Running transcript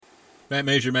Matt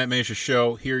Major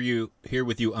Show. Here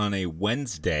with you on a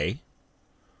Wednesday.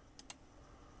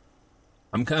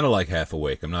 I'm kind of like half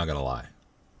awake, I'm not going to lie.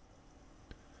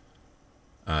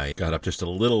 I got up just a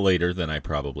little later than I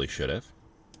probably should have.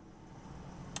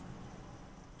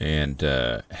 And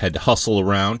had to hustle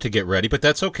around to get ready, but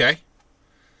that's okay.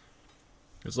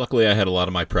 Because luckily I had a lot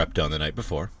of my prep done the night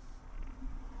before.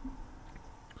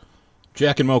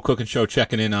 Jack and Mo Cooking Show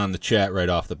checking in on the chat right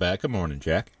off the bat. Good morning,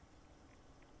 Jack.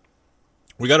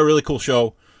 We got a really cool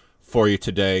show for you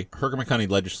today. Herkimer County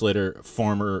legislator,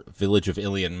 former Village of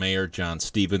Ilion Mayor John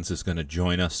Stevens is going to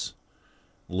join us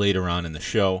later on in the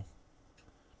show.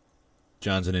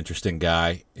 John's an interesting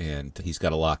guy, and he's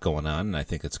got a lot going on, and I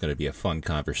think it's going to be a fun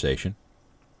conversation.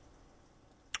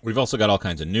 We've also got all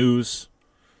kinds of news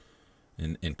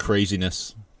and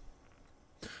craziness.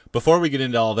 Before we get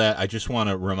into all that, I just want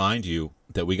to remind you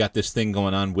that we got this thing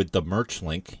going on with the merch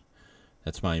link.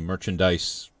 That's my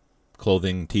merchandise,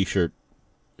 clothing, t-shirt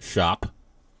shop.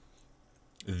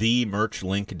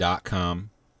 TheMerchLink.com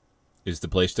is the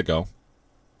place to go.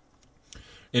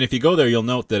 And if you go there, you'll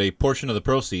note that a portion of the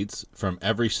proceeds from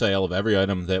every sale of every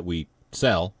item that we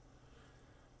sell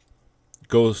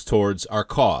goes towards our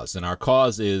cause. And our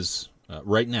cause is,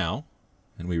 right now,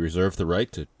 and we reserve the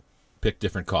right to pick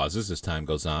different causes as time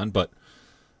goes on, but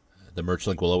the Merch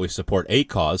Link will always support a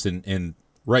cause. And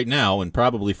right now, and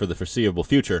probably for the foreseeable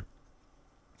future,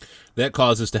 that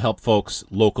cause is to help folks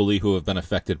locally who have been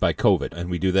affected by COVID. And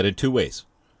we do that in two ways.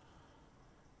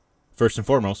 First and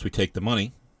foremost, we take the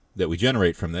money that we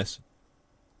generate from this,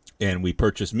 and we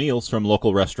purchase meals from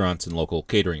local restaurants and local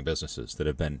catering businesses that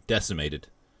have been decimated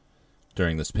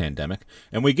during this pandemic.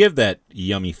 And we give that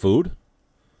yummy food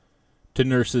to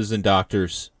nurses and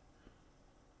doctors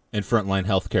and frontline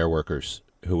healthcare workers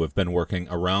who have been working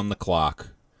around the clock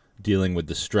dealing with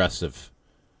the stress of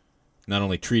not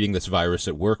only treating this virus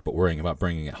at work, but worrying about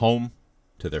bringing it home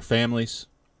to their families.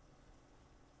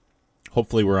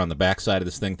 Hopefully we're on the backside of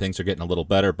this thing. Things are getting a little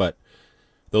better, but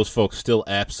those folks still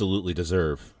absolutely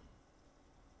deserve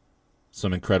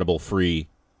some incredible free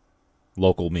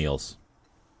local meals.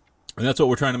 And that's what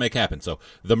we're trying to make happen. So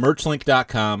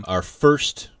themerchlink.com, our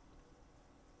first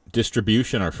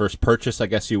distribution, our first purchase, I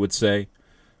guess you would say,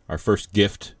 our first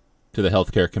gift to the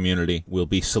healthcare community will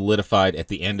be solidified at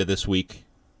the end of this week.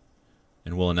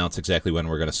 And we'll announce exactly when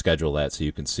we're going to schedule that so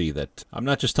you can see that I'm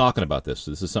not just talking about this.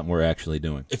 This is something we're actually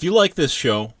doing. If you like this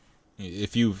show,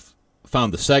 if you've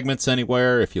found the segments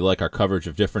anywhere, if you like our coverage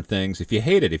of different things, if you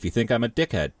hate it, if you think I'm a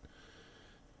dickhead,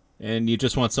 and you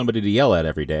just want somebody to yell at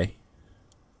every day,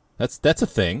 that's a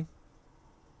thing.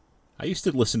 I used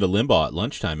to listen to Limbaugh at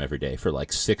lunchtime every day for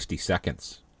like 60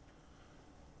 seconds.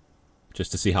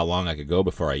 Just to see how long I could go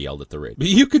before I yelled at the radio. But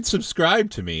you can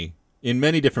subscribe to me in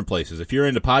many different places. If you're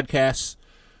into podcasts,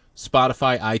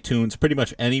 Spotify, iTunes, pretty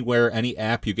much anywhere, any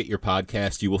app you get your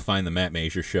podcast, you will find the Matt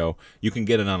Major Show. You can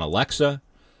get it on Alexa.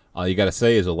 All you got to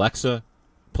say is, Alexa,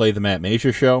 play the Matt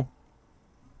Major Show,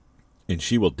 and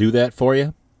she will do that for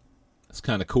you. It's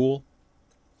kind of cool,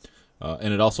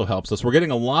 and it also helps us. We're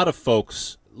getting a lot of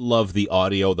folks love the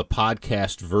audio, the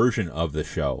podcast version of the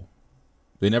show.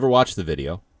 They never watch the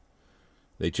video.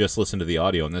 They just listen to the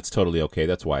audio, and that's totally okay.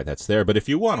 That's why that's there. But if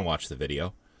you want to watch the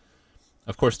video,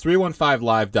 of course,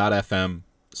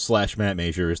 315live.fm/Matt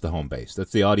Major is the home base.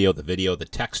 That's the audio, the video, the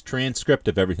text transcript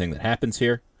of everything that happens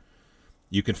here.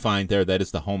 You can find there. That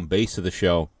is the home base of the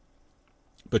show.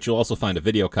 But you'll also find a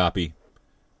video copy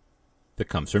that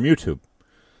comes from YouTube.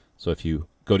 So if you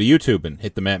go to YouTube and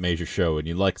hit the Matt Major Show and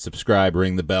you like, subscribe,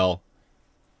 ring the bell,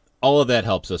 all of that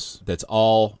helps us. That's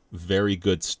all very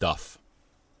good stuff.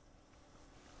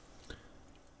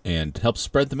 And helps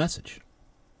spread the message,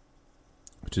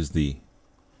 which is the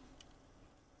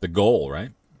goal,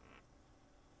 right?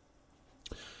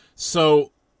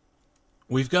 So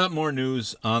we've got more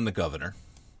news on the governor,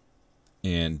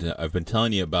 and I've been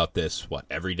telling you about this,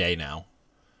 every day now,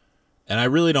 and I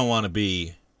really don't want to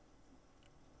be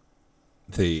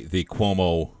the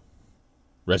Cuomo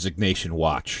resignation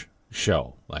watch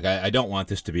show. I don't want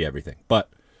this to be everything, but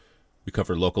we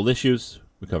cover local issues,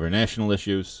 we cover national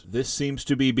issues. This seems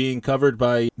to be being covered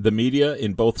by the media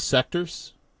in both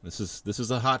sectors. This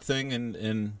is a hot thing,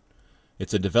 and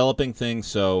it's a developing thing,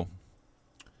 so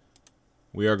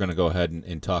we are going to go ahead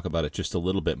and talk about it just a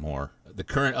little bit more. The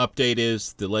current update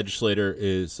is the legislature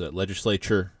is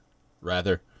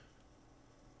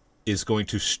going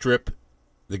to strip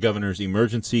the governor's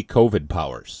emergency COVID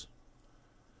powers.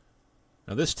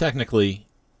 Now, this technically,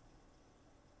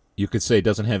 you could say,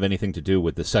 doesn't have anything to do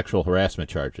with the sexual harassment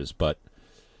charges, but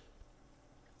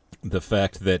the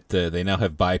fact that they now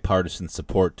have bipartisan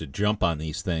support to jump on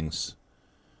these things,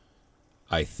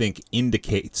 I think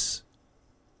indicates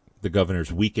the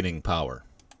governor's weakening power.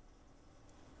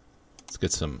 Let's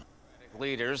get some.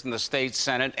 Leaders in the state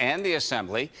Senate and the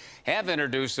Assembly have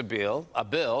introduced a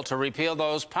bill to repeal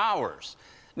those powers.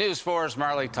 News 4's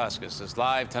Marley Tuskus is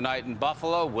live tonight in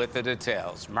Buffalo with the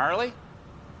details. Marley?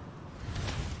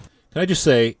 Can I just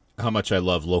say how much I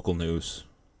love local news?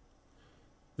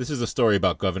 This is a story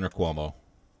about Governor Cuomo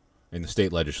and the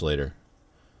state legislator.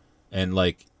 And,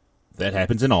 that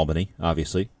happens in Albany,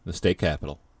 obviously, the state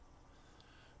capital.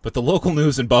 But the local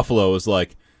news in Buffalo is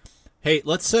like, hey,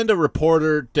 let's send a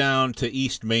reporter down to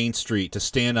East Main Street to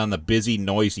stand on the busy,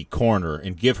 noisy corner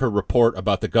and give her report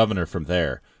about the governor from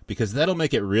there, because that'll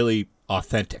make it really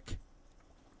authentic.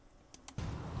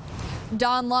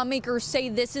 Don, lawmakers say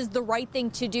this is the right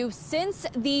thing to do since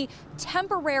the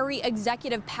temporary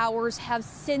executive powers have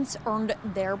since earned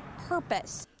their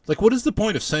purpose. What is the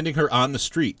point of sending her on the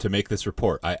street to make this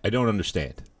report? I don't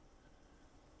understand.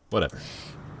 Whatever.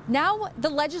 Now the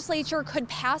legislature could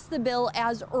pass the bill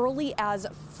as early as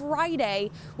Friday,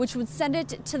 which would send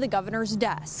it to the governor's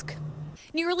desk.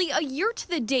 Nearly a year to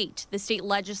the date, the state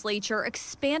legislature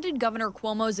expanded Governor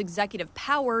Cuomo's executive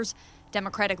powers.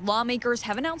 Democratic lawmakers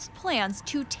have announced plans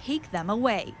to take them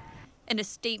away. In a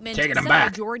statement, Senate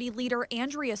Majority Leader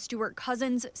Andrea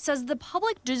Stewart-Cousins says the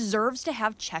public deserves to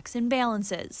have checks and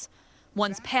balances.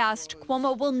 Once passed,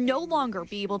 Cuomo will no longer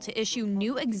be able to issue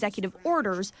new executive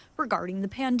orders regarding the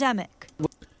pandemic.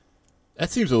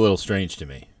 That seems a little strange to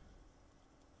me.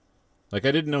 I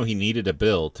didn't know he needed a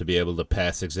bill to be able to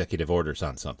pass executive orders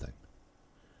on something.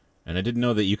 And I didn't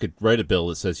know that you could write a bill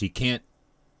that says he can't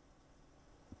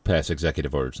pass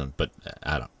executive orders on, but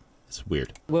I don't. It's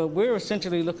weird. What we're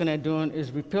essentially looking at doing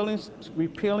is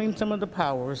repealing some of the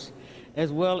powers,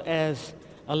 as well as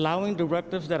allowing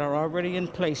directives that are already in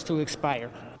place to expire.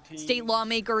 State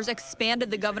lawmakers expanded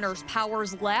the governor's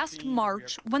powers last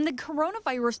March when the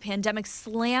coronavirus pandemic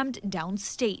slammed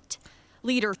downstate.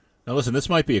 Leaders. Now listen, this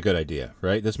might be a good idea,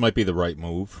 right? This might be the right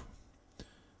move.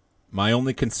 My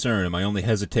only concern and my only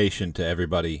hesitation to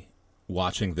everybody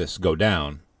watching this go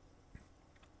down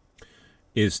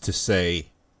is to say,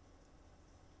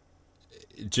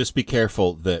 just be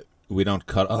careful that we don't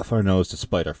cut off our nose to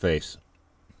spite our face.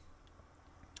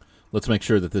 Let's make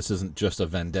sure that this isn't just a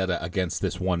vendetta against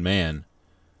this one man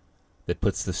that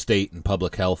puts the state and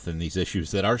public health in these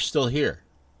issues that are still here.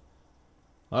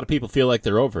 A lot of people feel like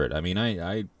they're over it. I mean,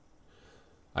 I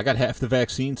got half the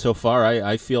vaccine so far.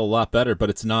 I feel a lot better,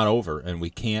 but it's not over, and we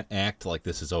can't act like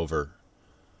this is over.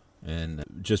 And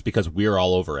just because we're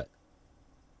all over it,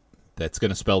 that's going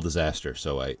to spell disaster.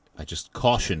 So I just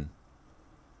caution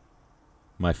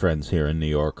my friends here in New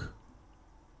York,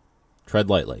 tread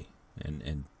lightly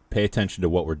and pay attention to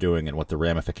what we're doing and what the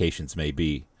ramifications may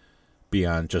be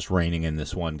beyond just reining in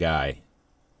this one guy.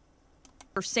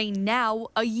 Are saying now,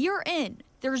 a year in,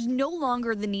 there's no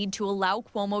longer the need to allow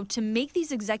Cuomo to make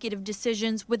these executive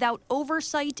decisions without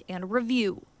oversight and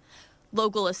review.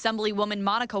 Local Assemblywoman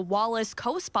Monica Wallace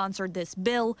co-sponsored this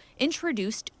bill,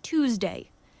 introduced Tuesday.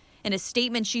 In a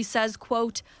statement, she says,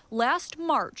 quote, last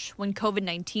March, when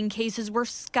COVID-19 cases were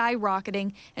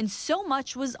skyrocketing and so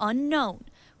much was unknown,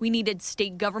 we needed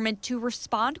state government to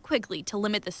respond quickly to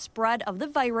limit the spread of the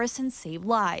virus and save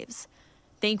lives.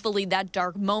 Thankfully, that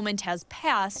dark moment has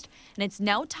passed, and it's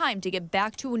now time to get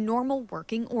back to a normal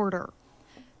working order.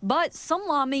 But some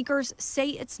lawmakers say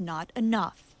it's not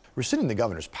enough. Rescinding the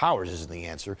governor's powers isn't the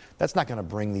answer. That's not going to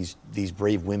bring these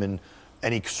brave women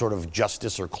any sort of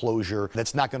justice or closure.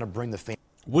 That's not going to bring the family.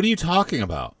 What are you talking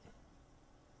about?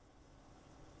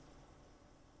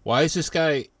 Why is this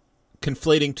guy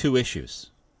conflating two issues?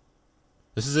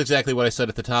 This is exactly what I said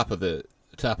at the top of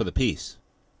the piece.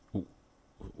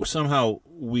 Somehow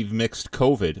we've mixed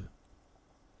COVID,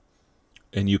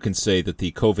 and you can say that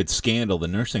the COVID scandal, the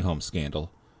nursing home scandal,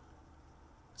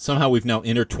 somehow we've now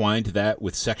intertwined that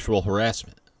with sexual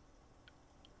harassment.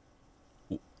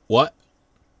 What?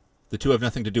 The two have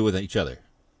nothing to do with each other.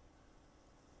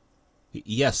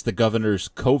 Yes, the governor's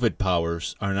COVID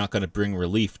powers are not going to bring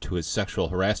relief to his sexual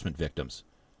harassment victims.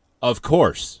 Of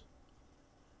course.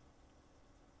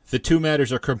 The two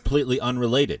matters are completely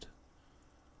unrelated.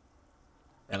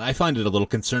 And I find it a little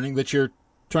concerning that you're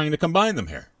trying to combine them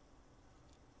here.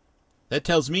 That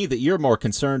tells me that you're more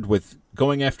concerned with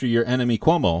going after your enemy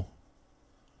Cuomo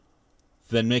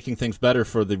than making things better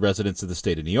for the residents of the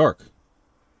state of New York,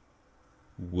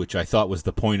 which I thought was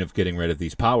the point of getting rid of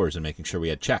these powers and making sure we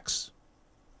had checks.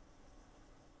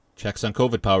 Checks on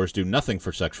COVID powers do nothing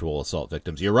for sexual assault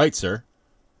victims. You're right, sir.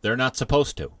 They're not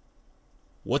supposed to.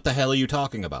 What the hell are you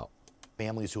talking about?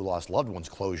 families who lost loved ones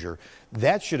closure.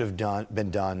 That should have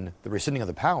been done, the rescinding of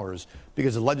the powers,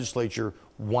 because the legislature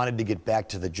wanted to get back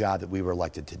to the job that we were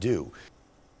elected to do.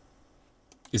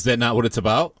 Is that not what it's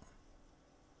about?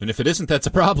 And if it isn't, that's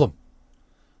a problem.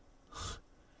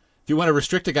 If you want to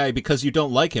restrict a guy because you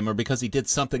don't like him or because he did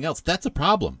something else, that's a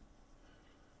problem.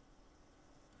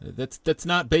 That's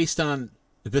not based on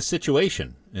the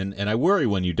situation. And I worry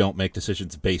when you don't make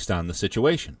decisions based on the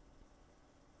situation.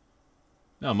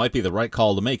 Now, it might be the right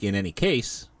call to make in any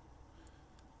case,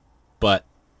 but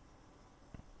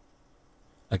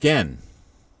again,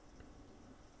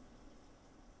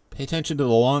 pay attention to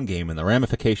the long game and the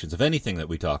ramifications of anything that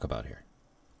we talk about here,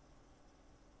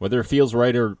 whether it feels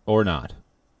right or not.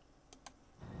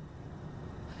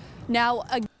 Now,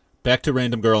 back to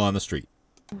random girl on the street.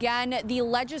 again, the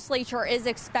legislature is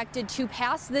expected to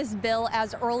pass this bill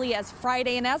as early as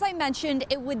Friday. And as I mentioned,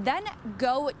 it would then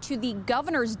go to the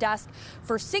governor's desk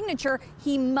for signature.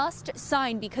 He must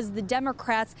sign because the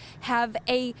Democrats have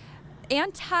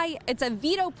it's a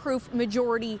veto-proof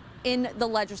majority in the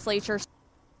legislature.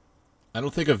 I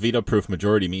don't think a veto-proof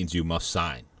majority means you must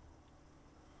sign.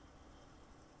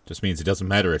 Just means it doesn't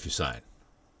matter if you sign.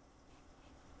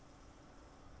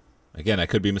 Again, I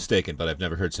could be mistaken, but I've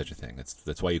never heard such a thing.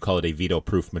 That's why you call it a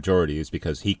veto-proof majority, is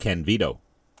because he can veto.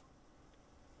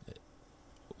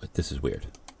 This is weird.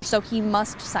 So he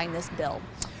must sign this bill.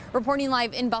 Reporting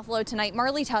live in Buffalo tonight,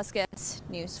 Marley Tuscus,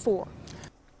 News 4.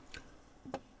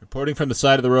 Reporting from the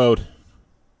side of the road.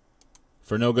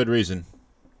 For no good reason.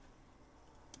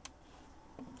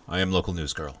 I am local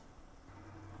news girl.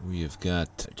 We have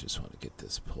got... I just want to get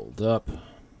this pulled up.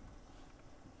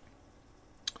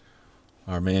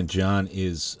 Our man John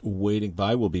is waiting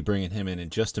by. We'll be bringing him in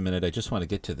just a minute. I just want to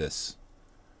get to this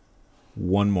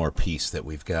one more piece that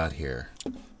we've got here.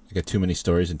 I got too many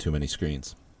stories and too many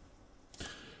screens.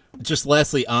 Just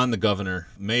lastly on the governor,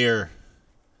 Mayor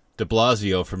de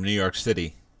Blasio from New York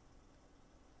City,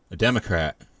 a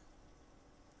Democrat,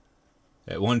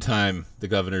 at one time the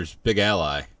governor's big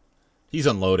ally, he's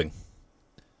unloading.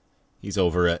 He's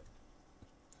over it.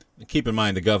 And keep in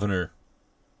mind, the governor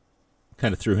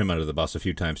kind of threw him under the bus a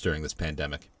few times during this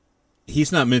pandemic.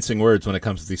 He's not mincing words when it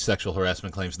comes to these sexual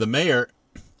harassment claims. The mayor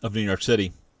of New York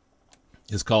City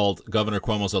has called Governor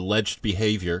Cuomo's alleged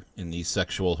behavior in these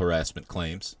sexual harassment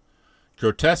claims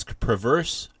grotesque,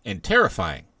 perverse, and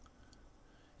terrifying.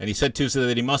 And he said Tuesday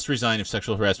that he must resign if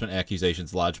sexual harassment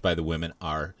accusations lodged by the women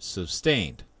are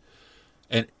sustained.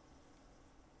 And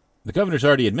the governor's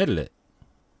already admitted it.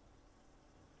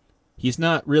 He's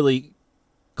not really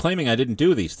claiming I didn't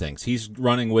do these things. He's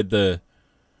running with the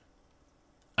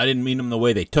I didn't mean them the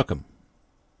way they took them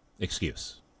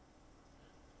excuse.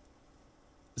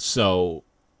 So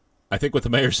I think what the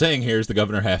mayor's saying here is the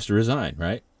governor has to resign,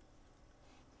 right?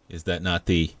 Is that not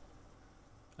the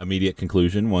immediate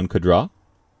conclusion one could draw?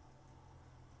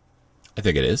 I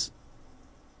think it is.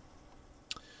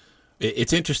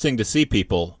 It's interesting to see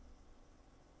people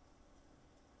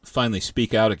finally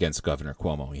speak out against Governor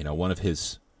Cuomo. You know, one of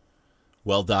his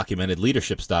well-documented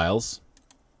leadership styles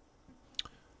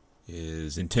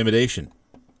is intimidation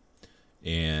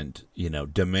and,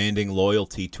 demanding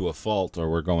loyalty to a fault or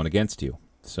we're going against you.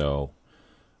 So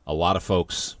a lot of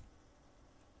folks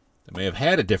that may have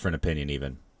had a different opinion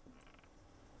even,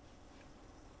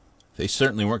 they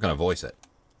certainly weren't going to voice it.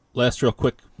 Last real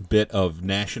quick bit of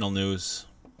national news.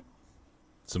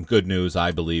 Some good news,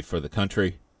 I believe, for the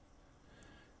country.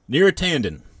 Neera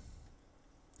Tanden.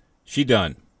 She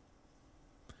done.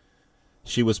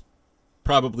 She was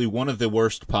probably one of the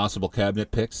worst possible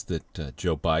cabinet picks that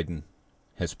Joe Biden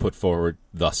has put forward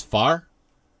thus far.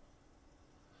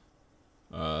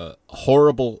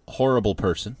 Horrible, horrible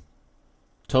person.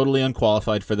 Totally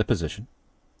unqualified for the position.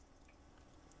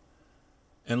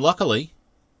 And luckily,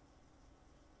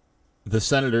 the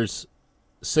senators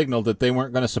signaled that they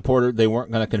weren't going to support her, they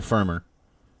weren't going to confirm her,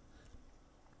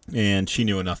 and she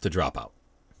knew enough to drop out.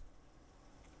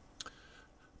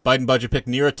 Biden budget pick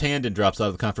Neera Tanden drops out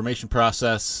of the confirmation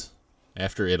process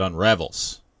after it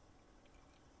unravels.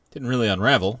 Didn't really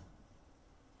unravel.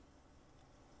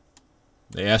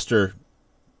 They asked her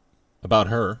about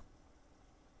her,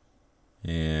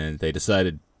 and they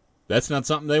decided that's not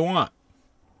something they want.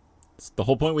 It's the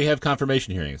whole point we have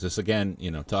confirmation hearings. This, again,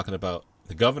 talking about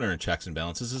the governor and checks and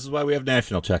balances. This is why we have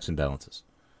national checks and balances.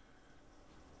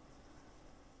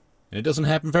 And it doesn't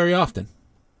happen very often.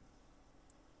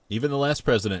 Even the last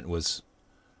president was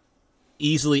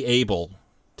easily able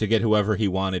to get whoever he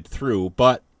wanted through,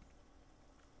 but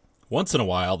once in a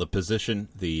while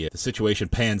the situation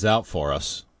pans out for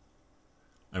us,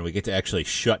 and we get to actually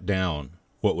shut down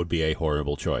what would be a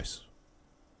horrible choice.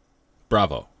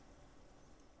 Bravo.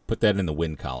 Put that in the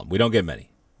win column. We don't get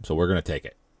many, so we're going to take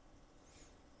it.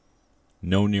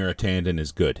 No Neratandon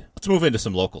is good. Let's move into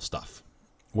some local stuff.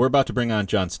 We're about to bring on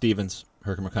John Stevens,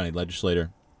 Herkimer County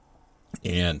legislator,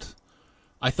 and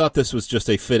I thought this was just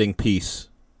a fitting piece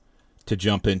to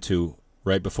jump into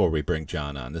right before we bring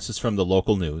John on. This is from the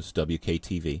local news,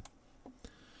 WKTV.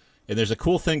 And there's a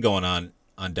cool thing going on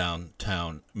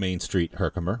downtown Main Street,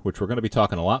 Herkimer, which we're going to be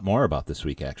talking a lot more about this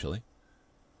week, actually.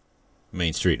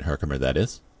 Main Street in Herkimer, that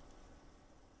is.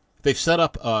 They've set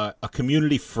up a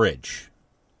community fridge.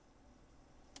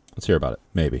 Let's hear about it,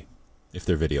 maybe, if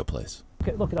their video plays.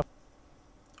 Okay, look it up.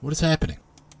 What is happening?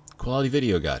 Quality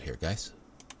video got here, guys.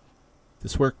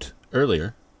 This worked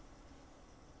earlier.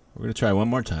 We're going to try one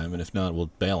more time, and if not,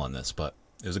 we'll bail on this, but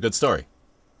it was a good story.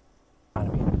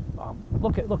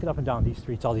 Look it up and down these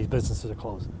streets. All these businesses are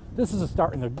closed. This is a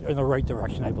start in the right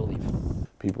direction, I believe.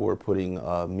 People were putting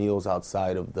meals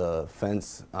outside of the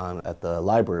fence at the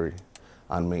library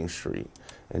on Main Street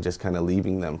and just kind of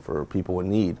leaving them for people in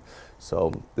need.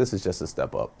 So this is just a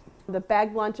step up. The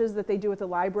bagged lunches that they do at the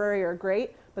library are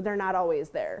great, but they're not always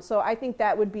there. So I think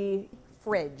that would be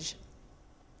fridge.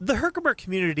 The Herkimer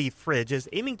Community Fridge is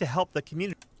aiming to help the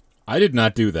community. I did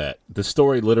not do that. The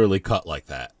story literally cut like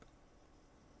that.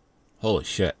 Holy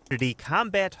shit.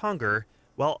 Combat hunger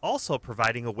while also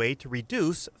providing a way to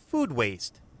reduce food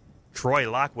waste. Troy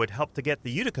Lockwood helped to get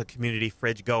the Utica Community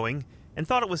Fridge going and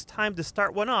thought it was time to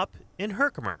start one up in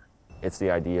Herkimer. It's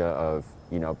the idea of,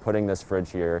 putting this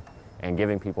fridge here and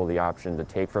giving people the option to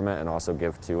take from it and also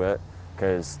give to it,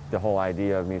 because the whole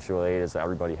idea of mutual aid is that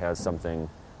everybody has something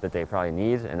that they probably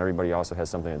need and everybody also has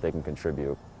something that they can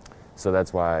contribute. So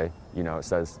that's why, it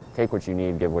says take what you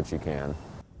need, give what you can.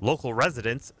 Local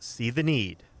residents see the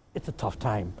need. It's a tough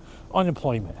time.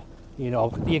 Unemployment,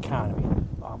 the economy.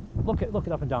 Look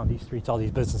it up and down these streets. All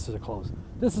these businesses are closed.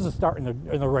 This is a start in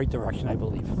the right direction, I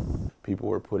believe. People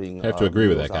were putting I have to agree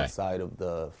with that guy. outside of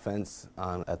the fence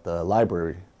at the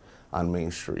library on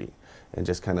Main Street and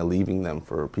just kind of leaving them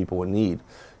for people in need.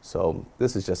 So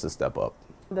this is just a step up.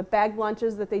 The bagged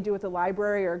lunches that they do at the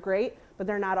library are great, but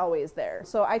they're not always there.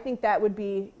 So I think that would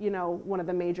be, one of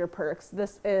the major perks.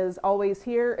 This is always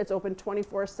here. It's open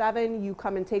 24/7. You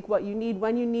come and take what you need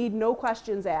when you need, no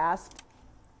questions asked.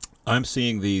 I'm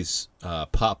seeing these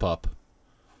pop up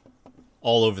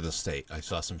all over the state. I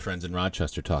saw some friends in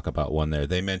Rochester talk about one there.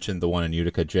 They mentioned the one in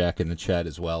Utica. Jack in the chat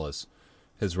as well as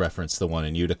has referenced the one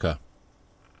in Utica.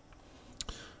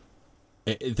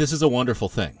 This is a wonderful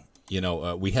thing.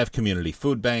 We have community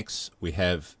food banks. We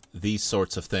have these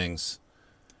sorts of things.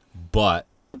 But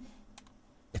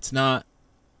it's not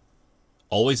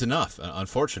always enough,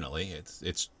 unfortunately.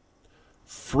 It's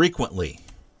frequently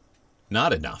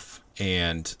not enough.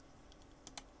 And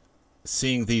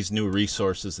seeing these new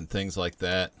resources and things like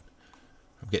that,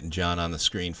 I'm getting John on the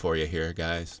screen for you here,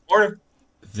 guys. Morning.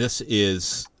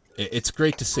 It's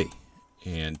great to see.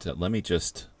 And let me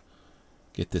just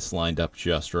get this lined up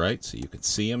just right so you can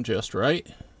see him just right.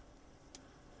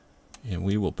 And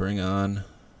we will bring on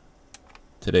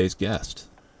today's guest.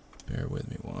 Bear with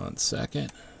me one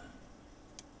second.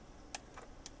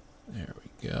 There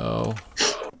we go.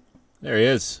 There he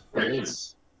is.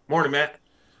 Morning, Matt.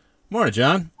 Morning,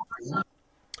 John.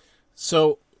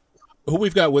 So, who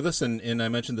we've got with us, and I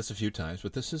mentioned this a few times,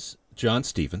 but this is John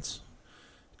Stevens.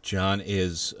 John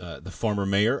is the former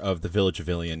mayor of the Village of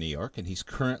Ilion, New York, and he's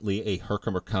currently a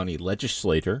Herkimer County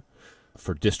legislator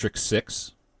for District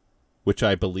 6, which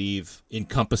I believe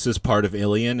encompasses part of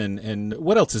Ilion. And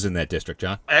what else is in that district,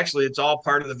 John? Actually, it's all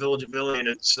part of the Village of Ilion.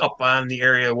 It's up on the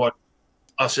area what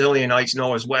us Ilionites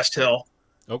know as West Hill.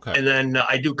 Okay. And then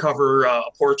I do cover a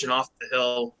portion off the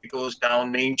hill. It goes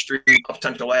down Main Street, up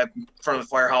Central Ave, in front of the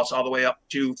firehouse, all the way up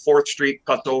to 4th Street,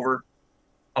 cuts over,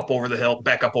 up over the hill,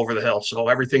 back up over the hill. So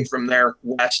everything from there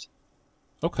west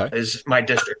is my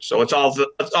district. So it's all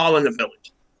in the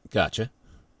village. Gotcha.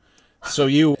 So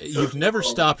you've never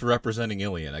stopped representing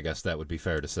Ilion, I guess that would be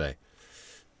fair to say.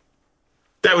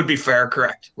 That would be fair,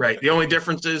 correct. Right. The only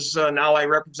difference is now I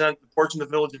represent the portion of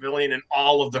the Village of Ilion and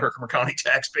all of the Herkimer County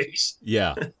tax base.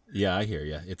 Yeah, I hear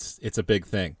you. It's a big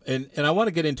thing. And I want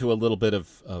to get into a little bit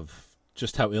of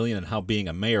just how Ilion and how being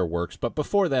a mayor works. But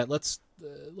before that, let's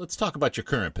talk about your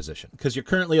current position, because you're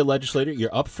currently a legislator.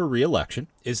 You're up for re-election.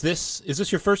 Is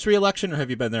this your first re-election, or have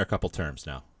you been there a couple terms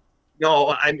now?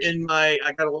 No,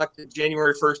 I got elected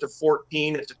January 1st of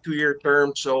 14. It's a 2-year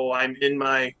term, so I'm in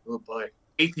my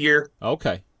 8th year.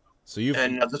 Okay. So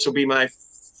this will be my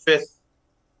fifth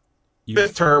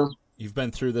term. You've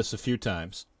been through this a few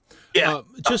times. Yeah.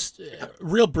 Just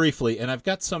real briefly, and I've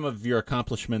got some of your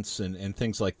accomplishments and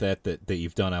things like that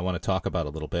you've done I want to talk about a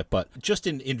little bit, but just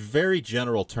in very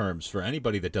general terms, for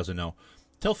anybody that doesn't know,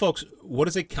 tell folks, what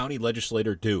does a county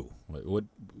legislator do?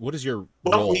 What is your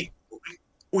role?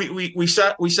 We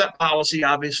set policy.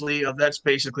 Obviously, that's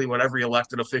basically what every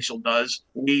elected official does.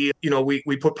 We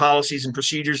put policies and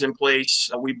procedures in place.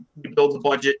 We build the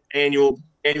budget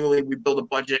annually. We build a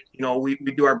budget. We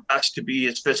do our best to be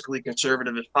as fiscally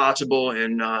conservative as possible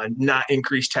and not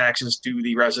increase taxes to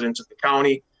the residents of the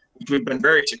county, which we've been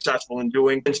very successful in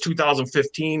doing since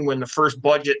 2015, when the first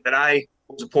budget that I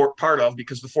was a part of,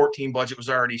 because the 14 budget was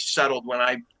already settled when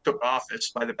I took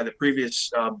office by the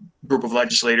previous group of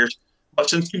legislators. But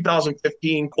since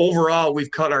 2015, overall, we've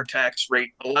cut our tax rate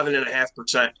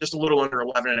 11.5%, just a little under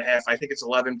 11.5. I think it's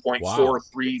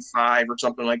 11.435 or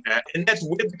something like that. And that's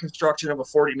with the construction of a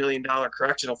 $40 million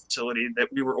correctional facility that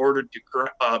we were ordered to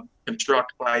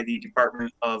construct by the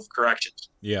Department of Corrections.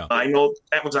 Yeah. I know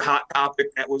that was a hot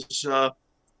topic. That was,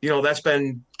 that's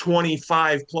been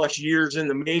 25 plus years in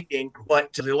the making.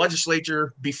 But the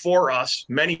legislature before us,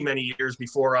 many, many years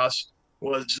before us,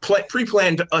 was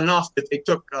pre-planned enough that they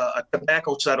took a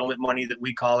tobacco settlement money, that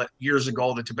we call it. Years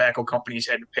ago, the tobacco companies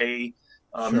had to pay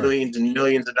millions and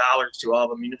millions of dollars to all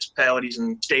the municipalities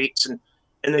and states, and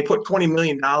they put $20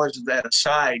 million of that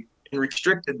aside and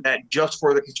restricted that just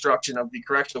for the construction of the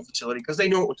correctional facility, because they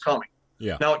knew it was coming.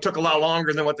 Yeah. Now, it took a lot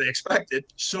longer than what they expected.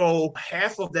 So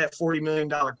half of that $40 million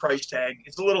price tag,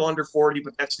 it's a little under 40,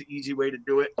 but that's the easy way to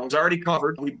do it. It was already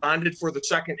covered. We bonded for the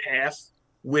second half,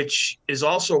 which is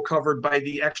also covered by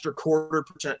the extra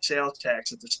 0.25% sales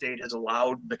tax that the state has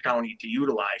allowed the county to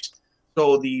utilize.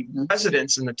 So the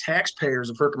residents and the taxpayers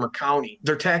of Herkimer County,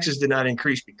 their taxes did not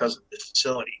increase because of this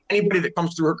facility. Anybody that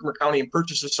comes through Herkimer County and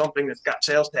purchases something that's got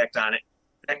sales tax on it,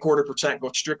 that 0.25%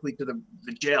 goes strictly to the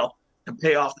jail to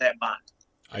pay off that bond.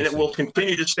 And it will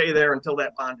continue to stay there until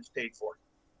that bond is paid for.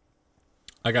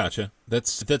 I gotcha.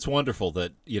 That's wonderful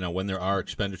that, when there are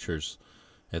expenditures,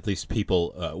 at least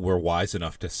people were wise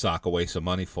enough to sock away some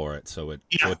money for it, so it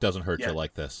doesn't hurt you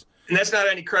like this. And that's not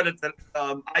any credit that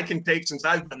I can take, since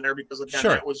I've been there, because again,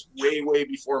 that was way, way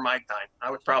before my time.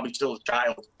 I was probably still a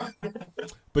child.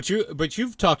 But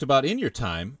you've talked about in your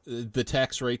time the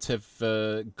tax rates have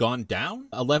gone down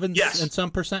 11 and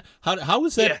some percent. How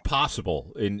is that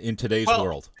possible in today's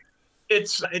world?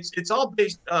 It's all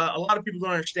based. A lot of people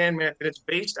don't understand, Matt, that it's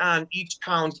based on each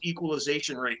town's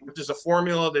equalization rate, which is a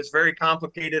formula that's very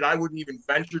complicated. I wouldn't even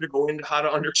venture to go into how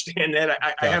to understand that.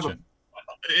 I have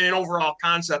an overall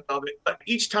concept of it, but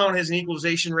each town has an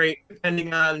equalization rate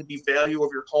depending on the value of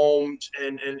your homes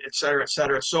and et cetera, et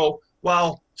cetera. So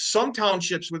while some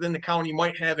townships within the county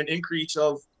might have an increase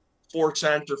of 4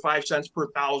 cents or 5 cents per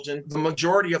thousand, the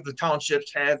majority of the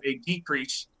townships have a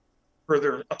decrease for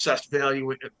their assessed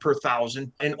value per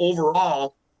thousand. And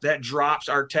overall, that drops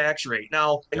our tax rate.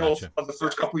 Now, I know of the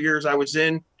first couple of years I was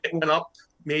in, it went up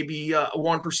maybe 1%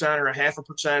 or 0.5%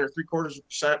 or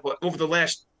 0.75%. But over the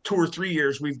last 2 or 3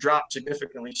 years, we've dropped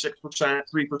significantly, 6%,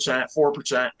 3%,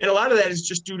 4%. And a lot of that is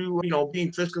just due to,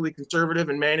 being fiscally conservative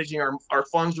and managing our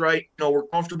funds right. We're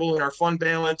comfortable in our fund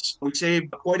balance. We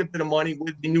saved quite a bit of money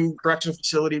with the new correctional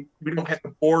facility. We don't have to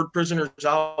board prisoners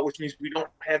out, which means we don't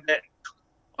have that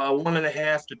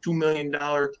 $1.5 to $2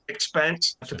 million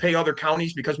expense to pay other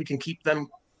counties, because we can keep them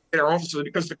in our own facility.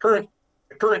 Because the current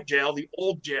jail, the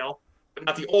old jail, but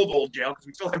not the old jail, because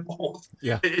we still have both.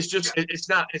 Yeah,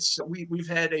 we've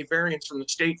had a variance from the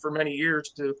state for many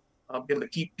years to be able to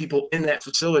keep people in that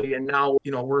facility, and now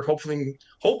we're hoping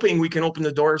we can open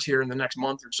the doors here in the next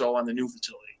month or so on the new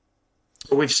facility.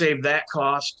 So we've saved that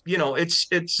cost.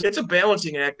 It's a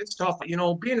balancing act. It's tough.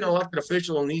 Being an elected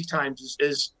official in these times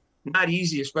is not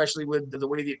easy, especially with the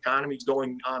way the economy is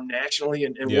going nationally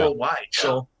and worldwide.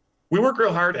 So we work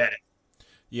real hard at it.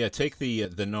 Yeah, take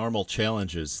the normal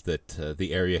challenges that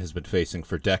the area has been facing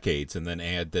for decades, and then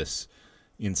add this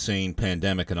insane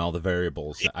pandemic and all the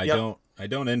variables. I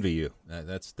don't envy you.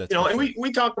 That's and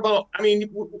we talk about. I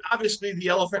mean, obviously the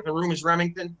elephant in the room is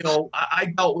Remington.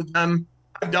 I dealt with them.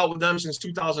 I've dealt with them since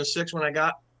 2006 when I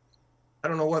got. I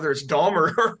don't know whether it's dumb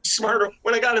or smart.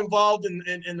 When I got involved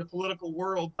in the political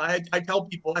world, I tell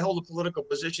people I hold a political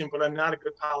position, but I'm not a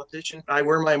good politician. I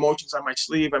wear my emotions on my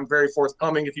sleeve. I'm very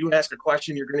forthcoming. If you ask a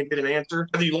question, you're going to get an answer.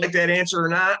 Whether you like that answer or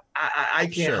not, I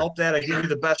can't help that. I give you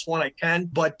the best one I can.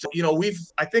 But,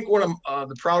 I think one of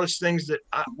the proudest things that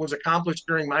was accomplished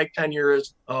during my tenure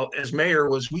as mayor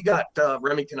was we got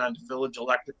Remington on the village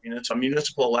electric units, a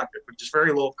municipal electric, which is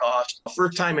very low cost.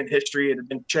 First time in history. It had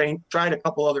been tried a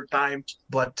couple other times.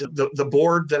 But the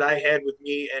board that I had with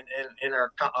me and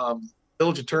our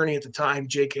village attorney at the time,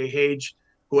 J.K. Hage,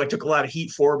 who I took a lot of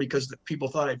heat for because the people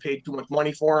thought I paid too much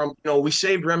money for them. We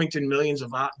saved Remington millions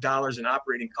of dollars in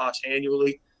operating costs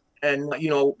annually. And,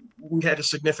 we had a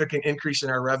significant increase in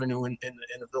our revenue in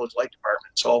the village light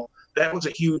department. So that was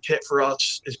a huge hit for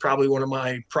us. It's probably one of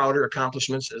my prouder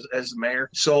accomplishments as the mayor.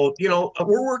 So,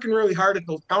 we're working really hard at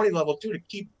the county level, too, to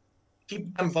keep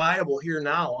them viable here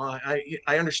now.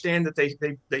 I understand that they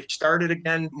started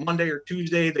again Monday or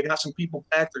Tuesday. They got some people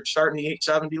back. They're starting the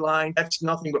 870 line. That's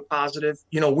nothing but positive.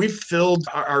 We've filled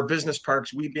our business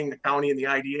parks, we being the county and the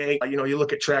IDA. You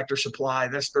look at Tractor Supply,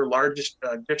 that's their largest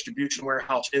distribution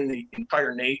warehouse in the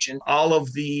entire nation. All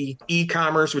of the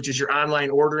e-commerce, which is your online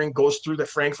ordering, goes through the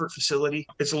Frankfurt facility.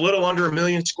 It's a little under 1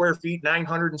 million square feet,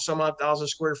 900 and some odd thousand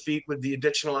square feet, with the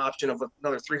additional option of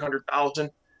another 300,000.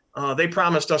 They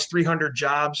promised us 300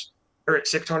 jobs. They're at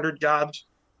 600 jobs,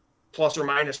 plus or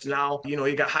minus now.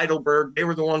 You got Heidelberg. They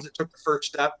were the ones that took the first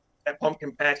step at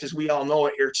pumpkin patch, as we all know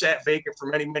it here. It sat vacant for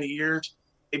many, many years.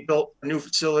 They built a new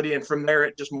facility, and from there,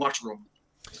 it just mushroomed.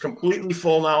 It's completely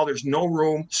full now. There's no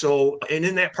room. So, and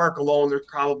in that park alone, there's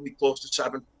probably close to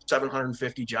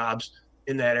 750 jobs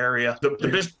in that area.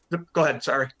 Go ahead.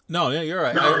 Sorry. No, yeah, you're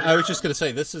right. I was just going to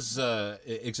say, this is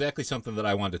exactly something that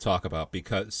I wanted to talk about,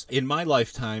 because in my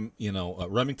lifetime,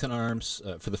 Remington Arms,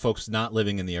 for the folks not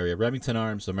living in the area, Remington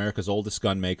Arms, America's oldest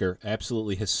gun maker,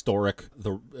 absolutely historic.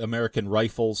 The American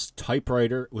Rifles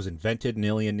typewriter was invented in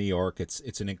Ilion, New York.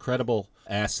 It's an incredible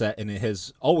asset, and it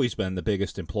has always been the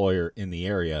biggest employer in the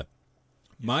area.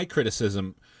 My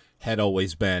criticism had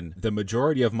always been, the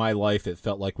majority of my life, it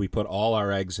felt like we put all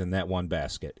our eggs in that one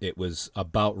basket. It was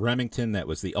about Remington. That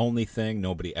was the only thing.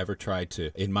 Nobody ever tried to,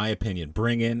 in my opinion,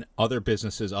 bring in other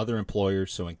businesses, other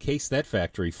employers. So in case that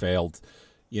factory failed,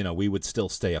 we would still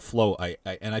stay afloat.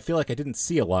 And I feel like I didn't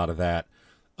see a lot of that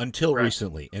until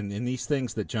recently. And in these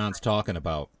things that John's talking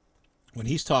about, when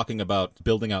he's talking about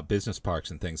building out business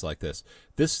parks and things like this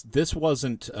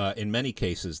wasn't, in many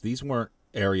cases, these weren't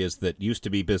areas that used to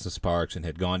be business parks and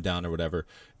had gone down or whatever.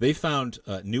 They found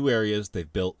new areas.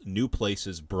 They've built new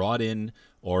places, brought in,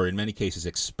 or in many cases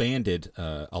expanded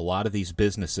a lot of these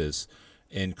businesses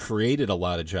and created a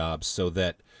lot of jobs, so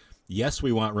that, yes,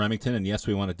 we want Remington, and yes,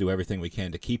 we want to do everything we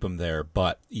can to keep them there,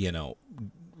 but,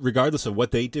 regardless of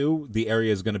what they do, the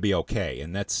area is going to be okay,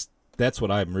 and that's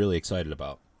what I'm really excited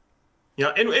about.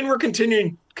 Yeah, and we're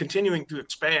continuing to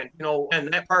expand,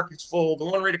 and that park is full. The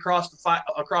one right across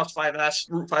across 5S,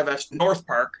 Route 5S North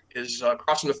Park, is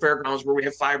across from the fairgrounds, where we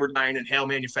have Fiberdyne and Hale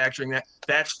Manufacturing.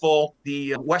 That's full.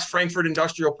 The West Frankfurt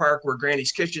Industrial Park, where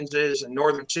Granny's Kitchens is, and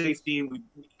Northern Safety, we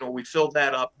filled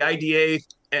that up. The IDA,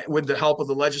 with the help of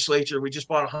the legislature, we just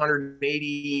bought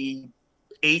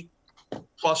 188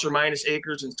 plus or minus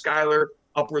acres in Schuyler,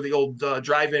 up where the old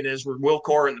drive-in is, where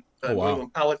Wilcor and New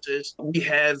England Pellets is. We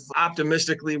have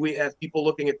people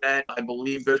looking at that. I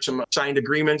believe there's some signed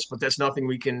agreements, but that's nothing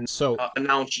we can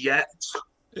announce yet.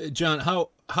 John, how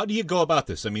do you go about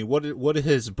this? I mean, what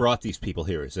has brought these people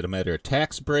here? Is it a matter of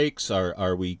tax breaks?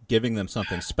 Are we giving them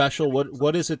something special?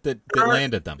 What is it that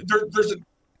landed them?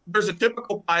 There's a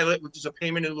typical pilot, which is a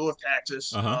payment in lieu of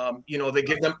taxes.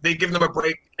 They give them a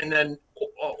break, and then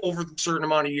over a certain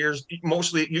amount of years,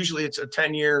 usually it's a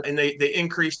 10-year, and they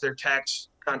increase their tax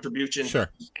contribution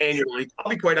annually.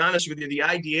 I'll be quite honest with you. The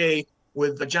IDA,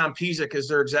 with John Pizek as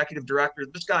their executive director,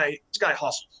 this guy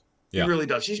hustles. Yeah. He really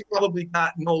does. He's probably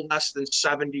got no less than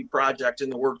 70 projects in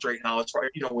the works right now, as far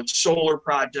with solar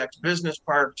projects, business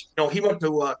parks. He went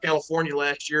to California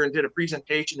last year and did a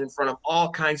presentation in front of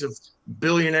all kinds of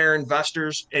billionaire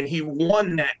investors, and he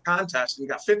won that contest and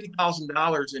got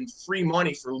 $50,000 in free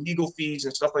money for legal fees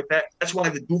and stuff like that. That's why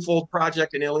the Dufold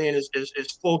project in Ilion is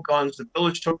full guns. The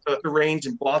village took the reins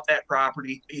and bought that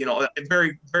property. A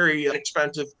very, very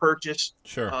expensive purchase.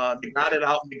 Sure. They got it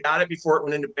out. They got it before it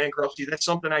went into bankruptcy. That's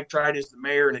something I tried as the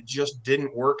mayor, and it just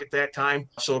didn't work at that time.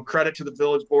 So credit to the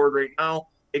village board right now.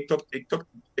 They took the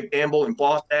gamble and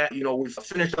bought that. We've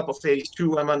finished up a phase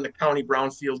 2. I'm on the county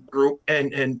brownfield group,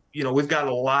 and we've got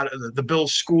a lot of the Bill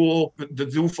School, the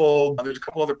Dufold. There's a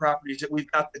couple other properties that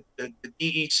we've got the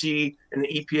DEC and the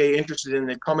EPA interested in.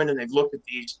 They've come in and they've looked at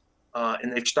these,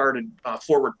 and they've started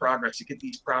forward progress to get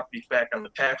these properties back on the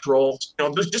tax rolls.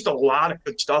 There's just a lot of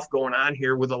good stuff going on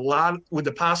here, with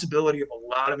the possibility of a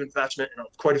lot of investment and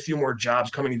quite a few more jobs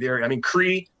coming to the area. I mean,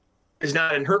 Cree is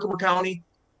not in Herkimer County.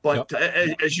 But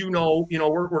as you know,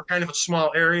 we're kind of a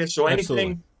small area, so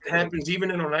anything that happens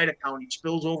even in Oneida County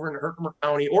spills over into Herkimer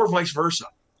County, or vice versa.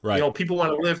 Right. People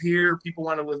want to live here, people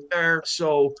want to live there.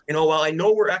 So, while I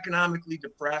know we're economically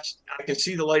depressed, I can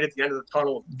see the light at the end of the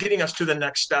tunnel, getting us to the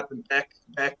next step and back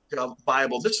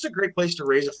viable. This is a great place to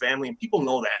raise a family, and people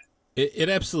know that. It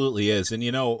absolutely is. And,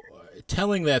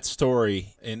 telling that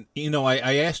story, and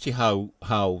I asked you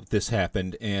how this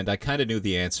happened, and I kind of knew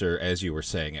the answer as you were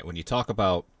saying it. When you talk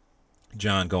about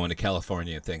John going to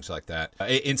California and things like that,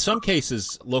 in some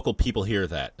cases, local people hear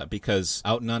that because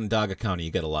out in Onondaga County,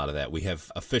 you get a lot of that. We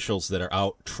have officials that are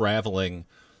out traveling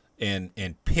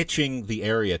and pitching the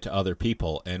area to other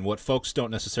people. And what folks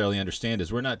don't necessarily understand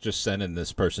is we're not just sending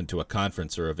this person to a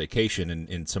conference or a vacation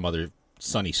in some other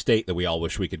sunny state that we all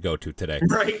wish we could go to today.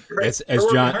 Right.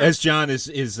 As John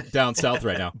is down south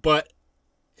right now. But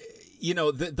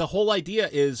the whole idea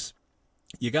is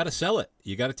you got to sell it.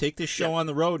 You got to take this show on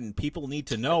the road, and people need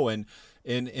to know. And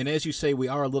as you say, we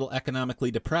are a little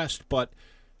economically depressed, but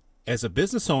as a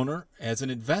business owner, as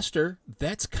an investor,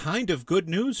 that's kind of good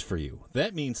news for you.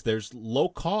 That means there's low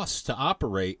costs to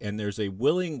operate, and there's a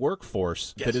willing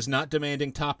workforce that is not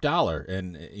demanding top dollar.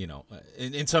 And,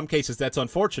 in some cases, that's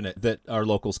unfortunate that our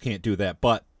locals can't do that.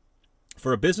 But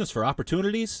for a business, for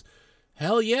opportunities,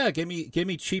 hell yeah, give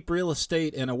me cheap real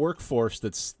estate and a workforce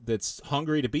that's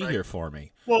hungry to be here for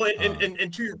me. Well,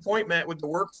 and to your point, Matt, with the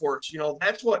workforce,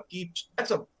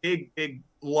 that's a big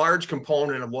large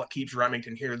component of what keeps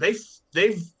Remington here.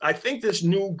 I think this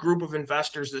new group of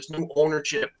investors, this new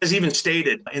ownership has even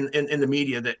stated in the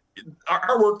media that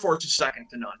our workforce is second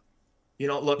to none.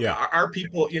 Our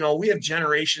people, we have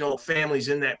generational families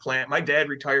in that plant. My dad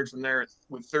retired from there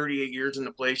with 38 years in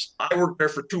the place. I worked there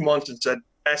for 2 months and said,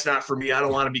 that's not for me. I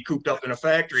don't want to be cooped up in a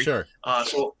factory. Sure.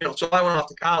 So I went off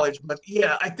to college. But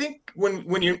yeah, I think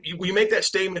when you make that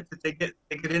statement that they get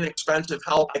inexpensive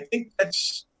help, I think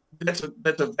that's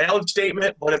a valid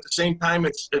statement. But at the same time,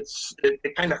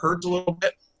 it kind of hurts a little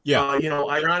bit. Yeah.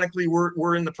 Ironically,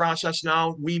 we're in the process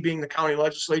now, we being the county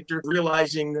legislature,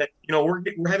 realizing that,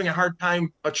 we're having a hard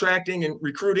time attracting and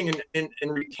recruiting and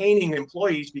retaining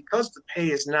employees because the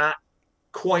pay is not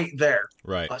quite there.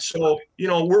 Right. So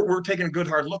we're taking a good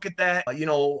hard look at that.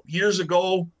 Years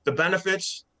ago, the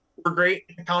benefits were great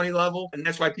at the county level, and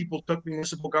that's why people took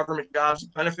municipal government jobs. The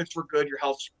benefits were good, your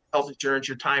health insurance,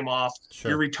 your time off,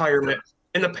 your retirement,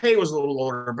 and the pay was a little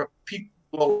lower, but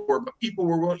people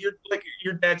were willing. Like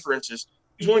your dad, for instance,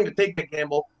 he's willing to take the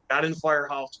gamble, got in the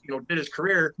firehouse, did his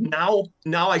career. Now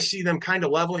I see them kind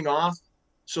of leveling off.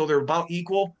 So they're about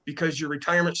equal because your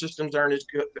retirement systems aren't as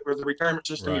good, or the retirement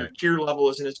system, your tier level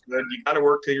isn't as good. You got to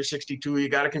work till you're 62. You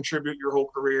got to contribute your whole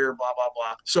career, blah, blah,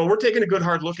 blah. So we're taking a good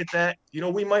hard look at that.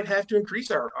 We might have to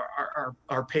increase our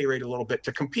pay rate a little bit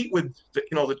to compete with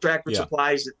the tractor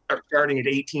supplies that are starting at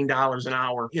 $18 an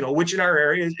hour, which in our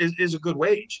area is a good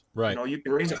wage. Right. You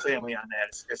can raise a family on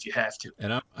that if you have to.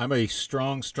 And I'm a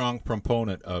strong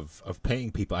proponent of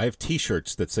paying people. I have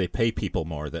T-shirts that say "Pay people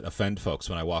more" that offend folks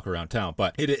when I walk around town.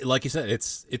 But like you said,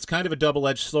 it's kind of a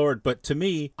double-edged sword. But to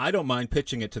me, I don't mind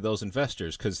pitching it to those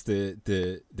investors because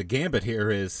the gambit here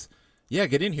is,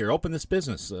 get in here, open this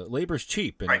business. Labor's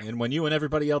cheap, and when you and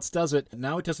everybody else does it,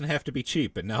 now it doesn't have to be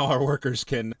cheap, and now our workers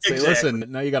can say, listen,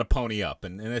 now you got to pony up,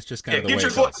 and that's just kind of the way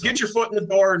it goes. Get your foot in the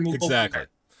door and move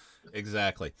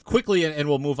Exactly. Quickly, and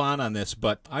we'll move on this,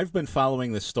 but I've been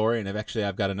following this story, and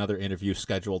I've got another interview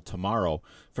scheduled tomorrow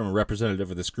from a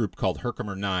representative of this group called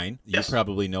Herkimer 9. You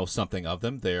probably know something of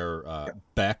them. They're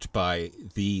backed by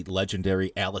the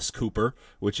legendary Alice Cooper,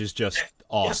 which is just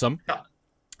awesome.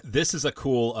 This is a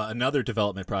cool another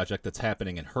development project that's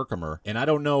happening in Herkimer, and I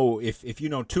don't know if you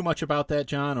know too much about that,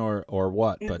 John, or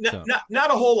what. But not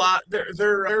a whole lot.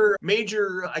 Their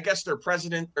major, I guess, their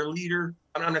president, their leader.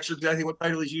 I'm not sure exactly what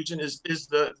title he's using. Is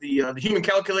the human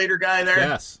calculator guy there?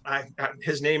 Yes.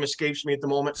 His name escapes me at the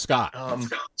moment. Scott.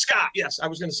 Scott. Yes, I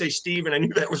was going to say Steve, and I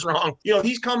knew that was wrong.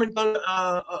 He's come and done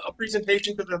a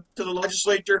presentation to the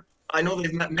legislature. I know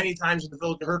they've met many times in the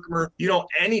village of Herkimer.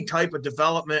 Any type of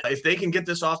development, if they can get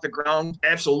this off the ground,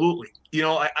 absolutely.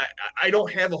 I don't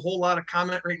have a whole lot of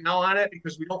comment right now on it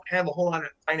because we don't have a whole lot of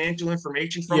financial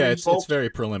information from these folks. It's very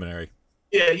preliminary.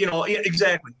 Yeah,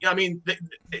 exactly. I mean,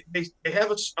 they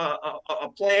have a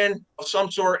plan of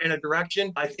some sort and a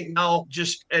direction. I think now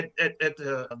just at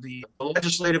the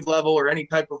legislative level or any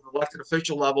type of elected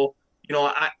official level,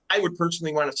 I would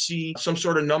personally want to see some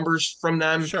sort of numbers from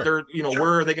them. Sure.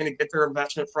 Where are they going to get their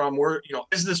investment from? Where,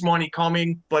 is this money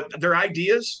coming? But their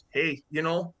ideas, hey,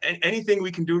 anything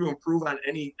we can do to improve on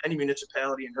any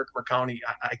municipality in Herkimer County,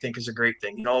 I think is a great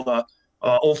thing. The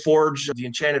Old Forge, the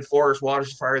Enchanted Forest water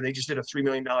fire, they just did a $3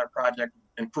 million project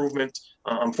improvement.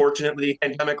 Unfortunately,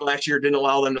 pandemic last year didn't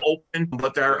allow them to open,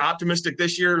 but they're optimistic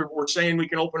this year. We're saying we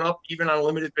can open up even on a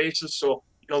limited basis. So,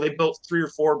 they built 3 or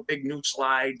 4 big new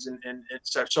slides and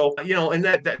such. So, and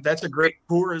that's a great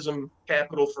tourism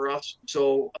capital for us.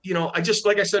 So,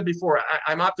 like I said before,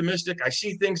 I'm optimistic. I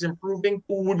see things improving.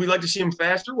 Would we like to see them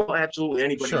faster? Well, absolutely.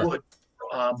 Anybody would.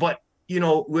 But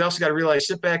we also got to realize,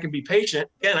 sit back and be patient.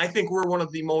 And I think we're one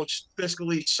of the most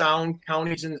fiscally sound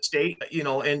counties in the state,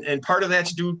 and part of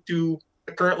that's due to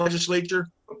the current legislature.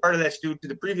 Part of that's due to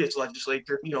the previous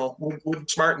legislature, with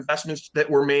smart investments that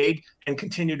were made and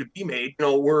continue to be made.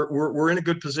 We're in a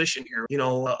good position here.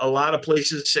 A lot of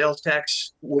places, sales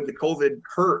tax with the COVID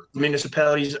hurt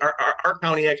municipalities. Our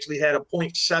county actually had a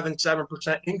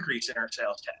 0.77% increase in our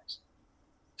sales tax.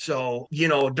 So,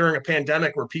 during a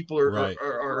pandemic where people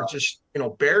are just,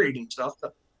 buried and stuff,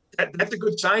 that's a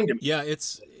good sign to me. Yeah,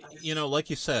 it's, like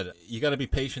you said, you got to be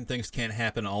patient. Things can't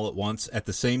happen all at once. At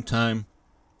the same time,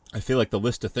 I feel like the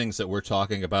list of things that we're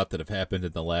talking about that have happened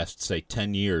in the last, say,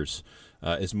 10 years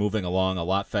is moving along a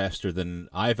lot faster than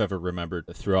I've ever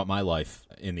remembered throughout my life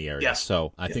in the area. Yes.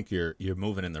 So I think you're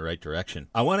moving in the right direction.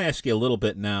 I want to ask you a little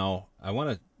bit now. I want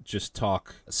to just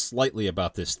talk slightly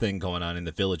about this thing going on in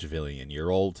the Village of Ilion,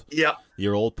 your old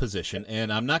position.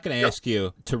 And I'm not going to ask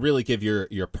you to really give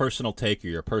your personal take or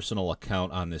your personal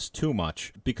account on this too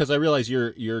much, because I realize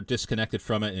you're disconnected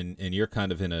from it and you're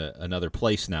kind of in another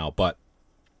place now. But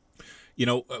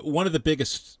one of the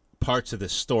biggest parts of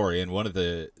this story and one of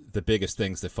the biggest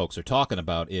things that folks are talking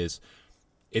about is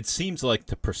it seems like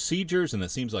the procedures and it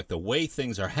seems like the way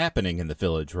things are happening in the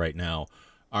village right now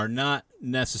are not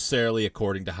necessarily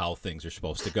according to how things are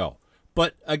supposed to go.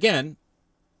 But again,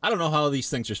 I don't know how these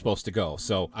things are supposed to go.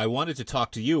 So I wanted to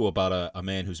talk to you about a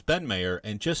man who's been mayor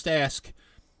and just ask,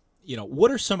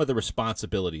 what are some of the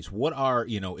responsibilities? What are,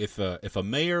 if a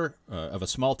mayor of a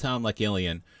small town like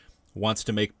Ilion wants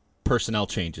to make personnel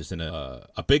changes in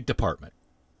a big department,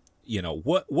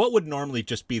 what would normally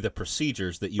just be the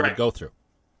procedures that you would go through?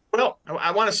 Well,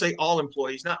 I want to say all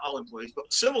employees, not all employees,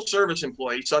 but civil service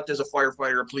employees, such as a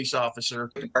firefighter, a police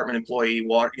officer, a department employee,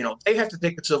 water, they have to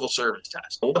take the civil service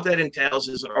test. What that entails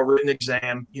is a written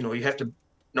exam. You have to,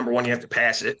 number one, you have to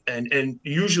pass it. And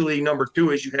usually number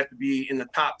two is you have to be in the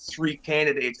top 3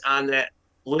 candidates on that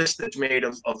list that's made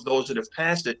of those that have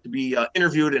passed it to be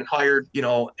interviewed and hired,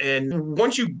 and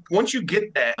once you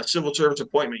get that civil service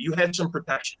appointment, you have some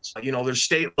protections. There's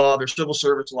state law, there's civil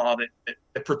service law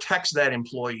that protects that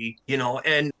employee,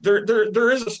 and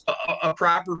there is a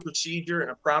proper procedure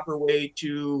and a proper way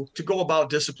to go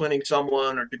about disciplining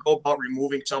someone or to go about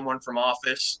removing someone from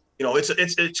office.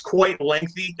 It's quite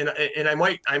lengthy, and I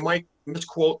might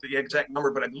misquote the exact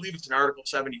number, but I believe it's an Article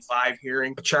 75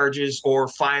 hearing. Charges or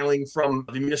filing from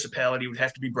the municipality would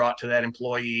have to be brought to that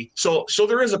employee. So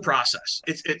there is a process.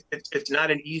 It's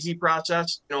not an easy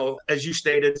process. As you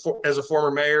stated, as a former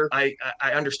mayor, I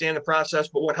understand the process,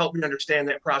 but what helped me understand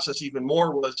that process even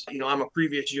more was, I'm a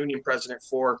previous union president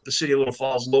for the City of Little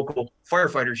Falls local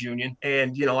firefighters union,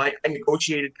 and I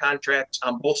negotiated contracts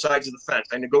on both sides of the fence.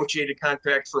 I negotiated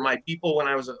contracts for my people when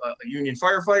I was a union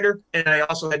firefighter, and I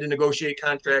also had to negotiate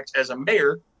contracts as a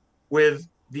mayor with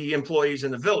the employees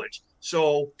in the village.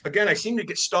 So again, I seem to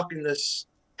get stuck in this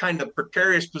kind of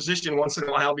precarious position once in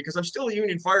a while because I'm still a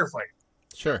union firefighter.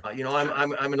 Sure.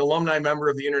 I'm an alumni member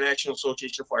of the International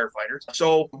Association of Firefighters.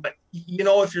 So, but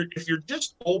if you're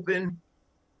just open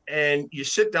and you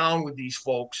sit down with these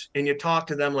folks and you talk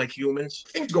to them like humans,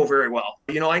 things go very well.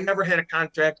 I never had a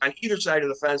contract on either side of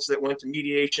the fence that went to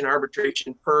mediation,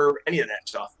 arbitration, PERB, any of that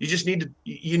stuff. You just need to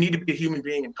be a human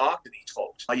being and talk to these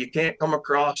folks. You can't come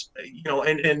across,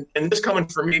 and this coming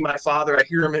from me, my father, I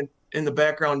hear him in the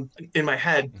background in my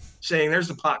head saying, "There's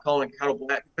the pot calling kettle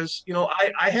black," because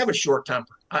I have a short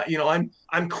temper.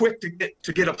 I'm quick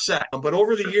to get upset, but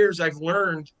over the years I've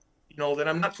learned that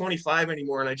I'm not 25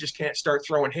 anymore and I just can't start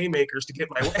throwing haymakers to get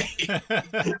my way.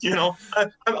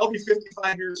 I'll be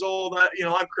 55 years old.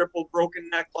 I'm crippled, broken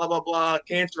neck, blah, blah, blah,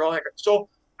 cancer, all that. So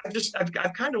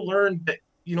I've kind of learned that,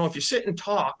 if you sit and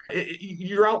talk,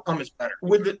 your outcome is better.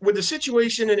 With the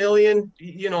situation in Ilion,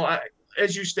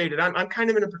 as you stated, I'm kind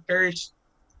of in a precarious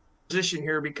position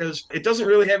here because it doesn't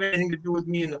really have anything to do with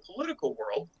me in the political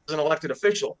world as an elected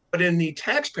official, but in the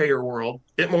taxpayer world,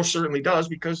 it most certainly does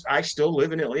because I still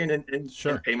live in Ilion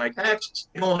and pay my taxes.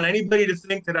 I don't want anybody to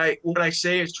think that what I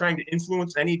say is trying to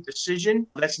influence any decision.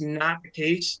 That's not the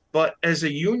case. But as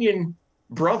a union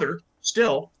brother,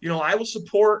 still, I will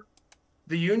support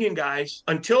the union guys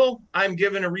until I'm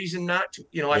given a reason not to.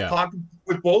 I've talked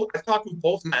with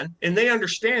both men, and they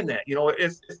understand that.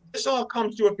 If this all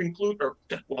comes to a conclusion,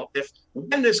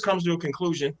 when this comes to a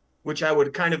conclusion, which I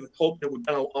would kind of hope it would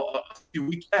be a few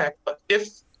weeks back, but if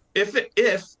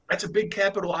that's a big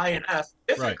capital I and F,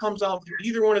 if it comes out that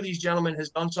either one of these gentlemen has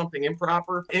done something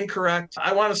improper, incorrect,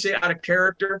 I want to say out of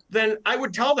character, then I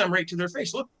would tell them right to their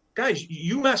face, look, guys,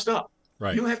 you messed up.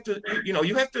 Right. You have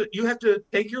to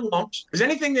take your lumps because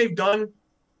anything they've done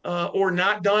or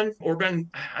not done or been,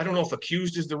 I don't know if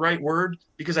accused is the right word,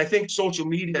 because I think social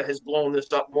media has blown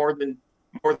this up more than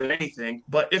anything.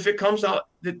 But if it comes out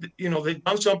that, they've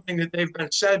done something that they've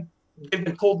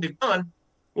been told they've done,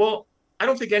 well, I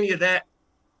don't think any of that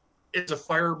is a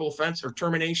fireable offense or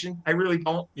termination. I really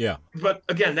don't. Yeah. But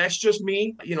again, that's just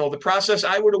me. The process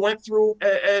I would have went through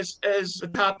as the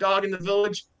top dog in the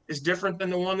village is different than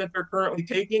the one that they're currently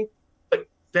taking. But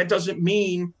that doesn't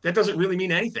really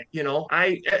mean anything.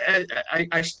 I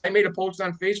made a post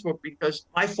on Facebook because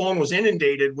my phone was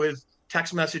inundated with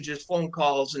text messages, phone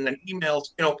calls, and then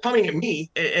emails, coming at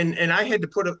me. And I had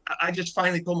to I just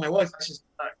finally told my wife, I said,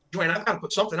 Joanne, I've got to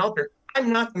put something out there.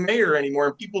 I'm not the mayor anymore,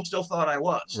 and people still thought I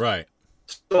was. Right.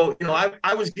 So,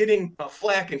 I was getting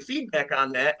flack and feedback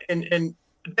on that, and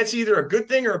that's either a good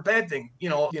thing or a bad thing.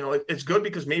 It's good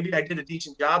because maybe I did a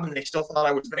decent job and they still thought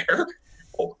I was there,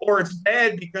 or it's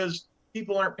bad because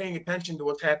people aren't paying attention to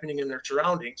what's happening in their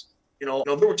surroundings. There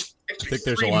was. I think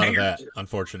there's a lot of that,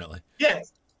 unfortunately. Yeah.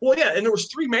 Well, yeah, and there was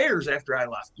 3 mayors after I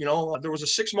left. There was a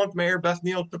 6-month mayor, Beth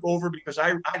Neal, took over because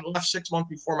I left 6 months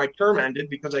before my term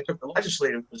ended because I took the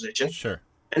legislative position. Sure.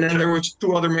 And then there was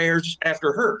 2 other mayors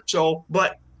after her. So,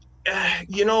 but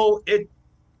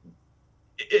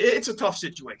it's a tough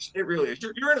situation. It really is.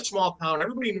 You're in a small town.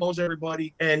 Everybody knows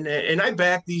everybody, and I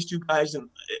back these 2 guys. And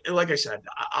like I said,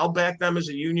 I'll back them as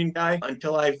a union guy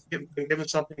until I've been given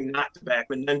something not to back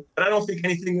them. But I don't think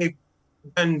anything they've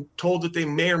been told that they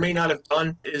may or may not have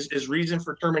done is reason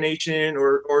for termination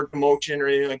or demotion or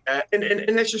anything like that.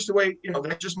 And that's just the way,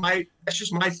 that's just my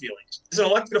feelings. As an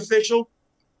elected official,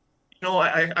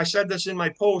 I said this in my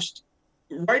post,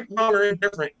 right, wrong, or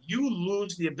indifferent, you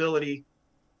lose the ability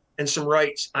and some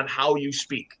rights on how you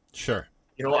speak. Sure.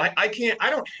 I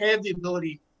don't have the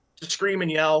ability to scream and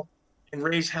yell and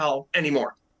raise hell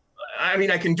anymore. I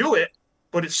mean, I can do it,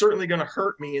 but it's certainly going to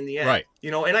hurt me in the end. Right.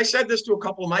 And I said this to a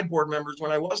couple of my board members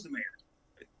when I was the mayor.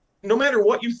 No matter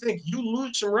what you think, you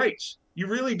lose some rights. You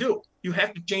really do. You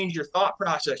have to change your thought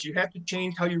process. You have to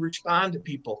change how you respond to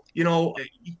people.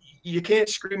 You can't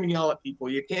scream and yell at people.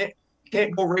 You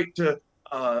can't go right to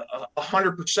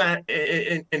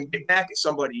 100% and get back at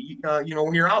somebody.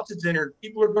 When you're out to dinner,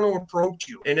 people are going to approach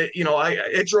you. And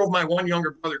it drove my one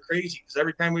younger brother crazy because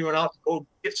every time we went out to go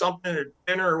get something or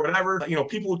dinner or whatever,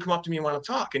 people would come up to me and want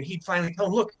to talk. And he'd finally tell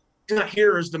them, look, he's not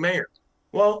here as the mayor.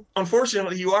 Well,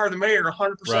 unfortunately, you are the mayor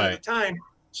 100% right. of the time.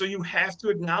 So you have to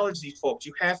acknowledge these folks.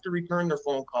 You have to return their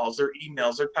phone calls, their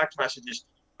emails, their text messages.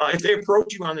 If they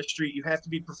approach you on the street, you have to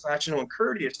be professional and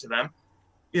courteous to them.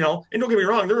 And don't get me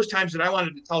wrong, there was times that I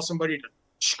wanted to tell somebody to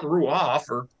screw off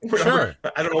or whatever.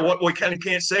 Sure. I don't know what we kind of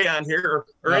can't say on here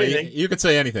or anything. You could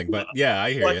say anything, but yeah,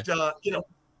 I hear you.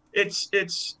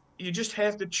 It's you just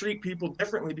have to treat people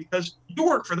differently because you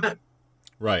work for them.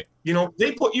 Right.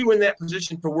 They put you in that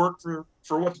position to work for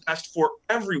what's best for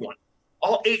everyone.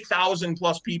 All 8,000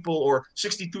 plus people or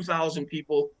 62,000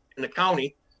 people in the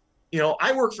county,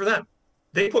 I work for them.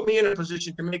 They put me in a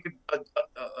position to make an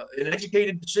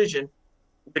educated decision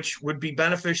which would be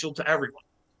beneficial to everyone.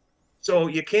 So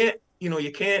you can't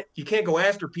go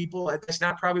after people. That's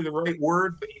not probably the right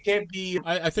word, but you can't be.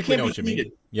 I think we know what you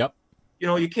mean. Yep.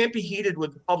 You can't be heated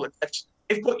with the public.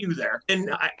 They put you there,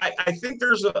 and I think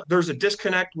there's a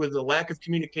disconnect with the lack of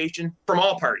communication from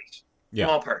all parties. Yeah.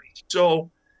 From all parties.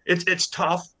 So it's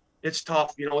tough. It's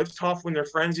tough. It's tough when they're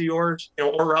friends of yours,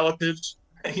 or relatives,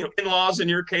 in-laws in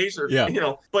your case, or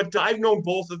But I've known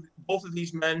both of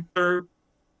these men. They're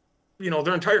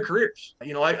their entire careers.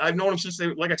 I've known them since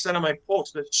they, like I said on my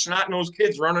post, the snot-nosed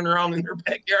kids running around in their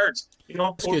backyards.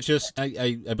 It's just,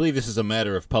 I believe this is a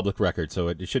matter of public record, so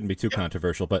it shouldn't be too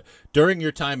controversial. But during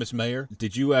your time as mayor,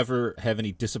 did you ever have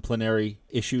any disciplinary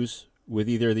issues with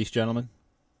either of these gentlemen?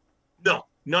 No,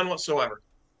 none whatsoever.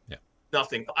 Yeah,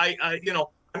 nothing.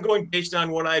 I'm going based on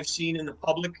what I've seen in the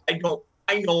public. I know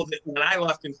that when I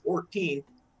left in 2014.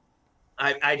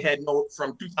 I had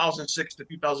from 2006 to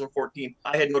 2014,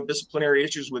 I had no disciplinary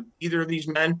issues with either of these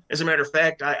men. As a matter of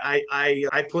fact, I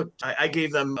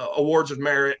gave them awards of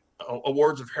merit,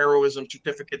 awards of heroism,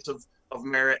 certificates of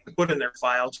merit to put in their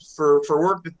files for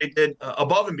work that they did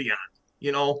above and beyond.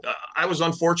 I was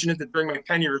unfortunate that during my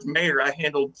tenure as mayor, I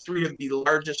handled 3 of the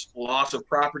largest loss of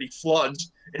property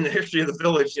floods in the history of the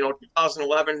village,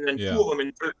 2011, and then 2 of them in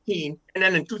 2013. And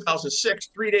then in 2006,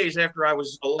 3 days after I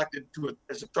was elected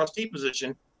as a trustee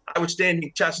position, I was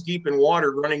standing chest deep in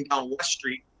water running down West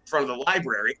Street in front of the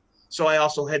library. So I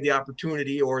also had the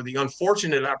opportunity or the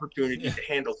unfortunate opportunity to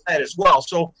handle that as well.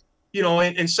 So, in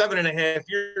 7.5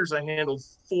 years, I handled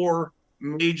 4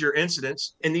 major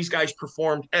incidents, and these guys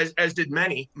performed as did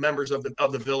many members of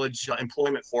the village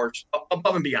employment force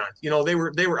above and beyond. They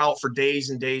were out for days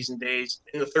and days and days.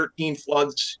 In the 13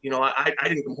 floods, I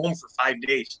didn't come home for 5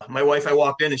 days. My wife, I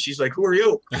walked in and she's like, "Who are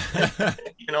you?"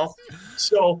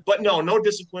 So, but no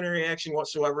disciplinary action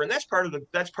whatsoever. And that's part of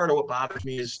what bothers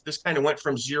me is this kind of went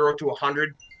from 0 to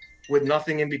 100 with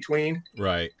nothing in between.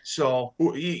 Right. So,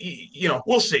 we'll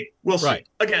see. We'll see. Right.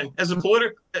 Again, as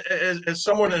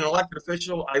someone, an elected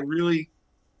official,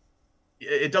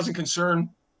 it doesn't concern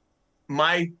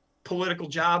my political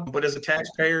job, but as a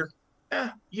taxpayer,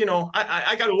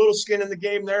 I got a little skin in the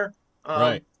game there.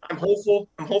 Right. I'm hopeful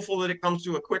that it comes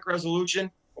to a quick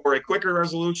resolution or a quicker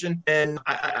resolution. And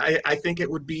I think it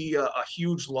would be a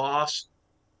huge loss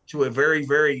to a very,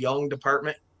 very young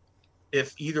department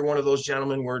if either one of those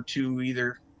gentlemen were to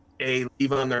either A,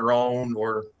 leave on their own,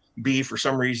 or B, for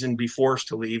some reason be forced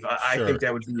to leave. I think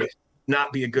that would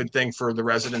not be a good thing for the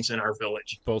residents in our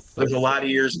village. There's a lot of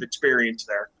years of experience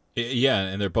there. Yeah,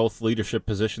 and they're both leadership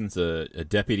positions, a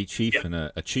deputy chief and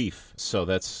a chief. So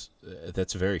that's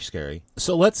very scary.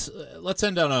 So let's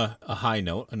end on a high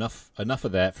note. Enough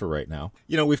of that for right now.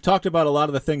 We've talked about a lot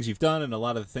of the things you've done and a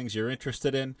lot of the things you're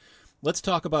interested in. Let's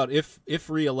talk about if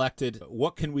reelected,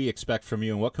 what can we expect from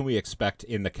you and what can we expect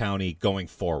in the county going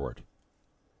forward?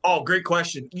 Oh, great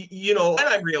question. And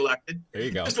I'm reelected. There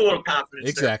you go. Just a little confidence.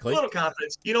 Exactly. A little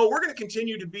confidence. We're going to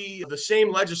continue to be the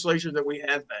same legislature that we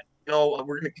have been.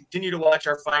 We're going to continue to watch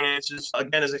our finances.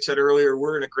 Again, as I said earlier,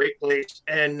 we're in a great place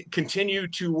and continue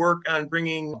to work on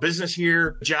bringing business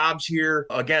here, jobs here.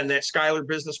 Again, that Schuyler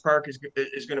Business Park is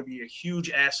going to be a huge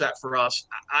asset for us.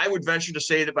 I would venture to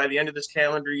say that by the end of this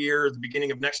calendar year, or the beginning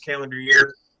of next calendar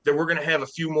year, that we're going to have a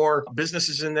few more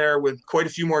businesses in there with quite a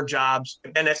few more jobs.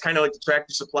 And that's kind of like the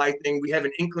tractor supply thing. We have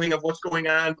an inkling of what's going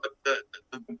on, but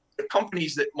the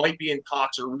companies that might be in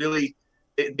talks are really,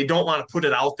 they don't want to put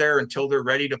it out there until they're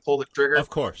ready to pull the trigger. Of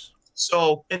course.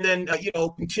 So, and then,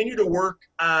 continue to work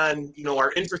on,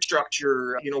 our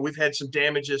infrastructure. We've had some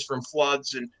damages from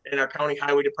floods and our county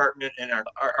highway department and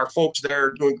our folks there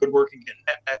are doing good work and getting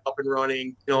that back up and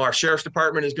running. Our sheriff's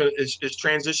department is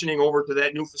transitioning over to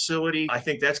that new facility. I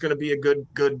think that's going to be a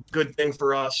good thing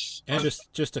for us. And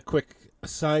just a quick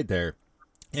aside there.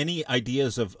 Any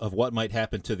ideas of what might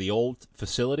happen to the old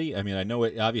facility? I mean, I know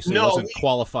it obviously wasn't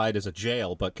qualified as a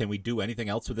jail, but can we do anything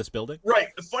else with this building? Right.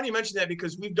 Funny you mention that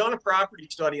because we've done a property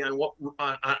study on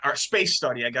our space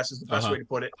study, I guess is the best way to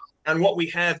put it, on what we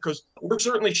have, because we're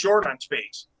certainly short on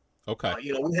space. Okay.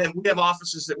 We have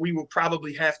offices that we will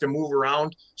probably have to move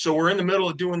around. So we're in the middle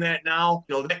of doing that now.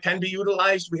 That can be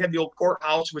utilized. We have the old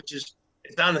courthouse, which it's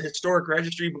on the historic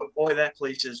registry, but boy, that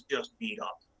place is just beat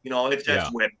up.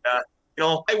 That's whipped.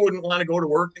 I wouldn't want to go to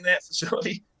work in that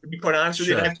facility, to be quite honest with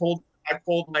you. And I've told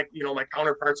my my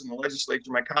counterparts in the legislature,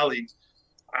 my colleagues,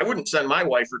 I wouldn't send my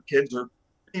wife or kids or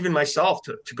even myself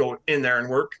to go in there and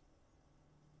work.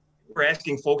 We're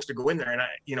asking folks to go in there, and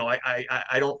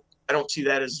I don't see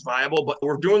that as viable. But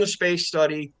we're doing the space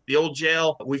study, the old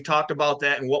jail. We've talked about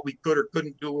that and what we could or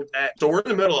couldn't do with that. So we're in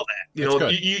the middle of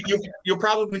that. You'll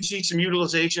probably see some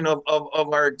utilization of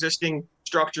our existing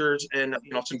structures and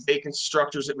some vacant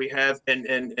structures that we have, and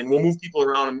we'll move people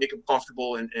around and make them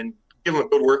comfortable and give them a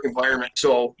good work environment.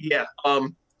 So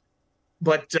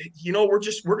but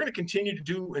we're going to continue to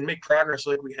do and make progress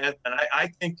like we have, and I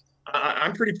think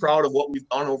I'm pretty proud of what we've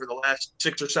done over the last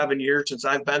 6 or 7 years since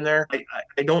I've been there.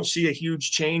 I don't see a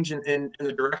huge change in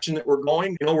the direction that we're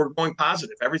going. We're going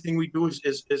positive. Everything we do is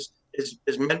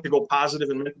meant to go positive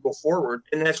and meant to go forward,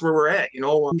 and that's where we're at.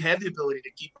 We have the ability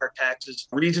to keep our taxes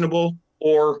reasonable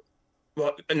or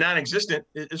non-existent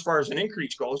as far as an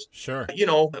increase goes. Sure.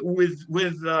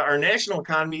 With our national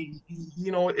economy,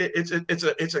 it's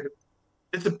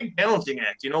a big balancing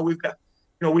act. We've got,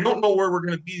 we don't know where we're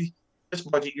going to be this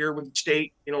budget year with the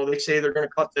state. They say they're going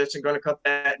to cut this and going to cut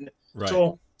that. And right.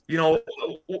 So,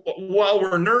 while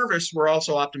we're nervous, we're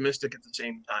also optimistic at the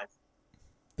same time.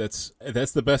 That's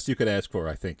the best you could ask for,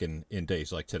 I think, in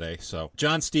days like today. So,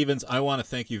 John Stevens, I want to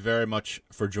thank you very much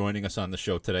for joining us on the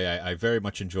show today. I very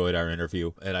much enjoyed our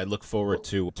interview, and I look forward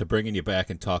to bringing you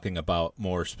back and talking about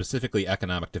more specifically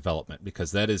economic development,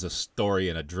 because that is a story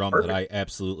and a drum that I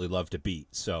absolutely love to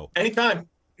beat. So, anytime.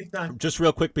 Just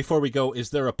real quick before we go, is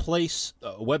there a place,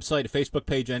 a website, a Facebook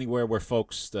page, anywhere where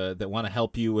folks that want to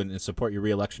help you and support your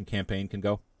reelection campaign can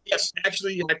go? Yes,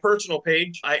 actually, my personal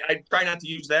page, I try not to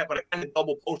use that, but I kind of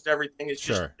double post everything. It's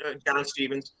just John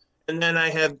Stevens. And then I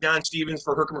have John Stevens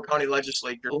for Herkimer County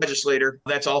Legislator.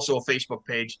 That's also a Facebook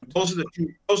page. Those are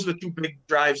the two big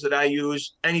drives that I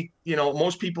use.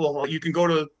 Most people, you can go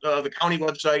to the county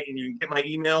website and you can get my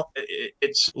email.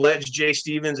 It's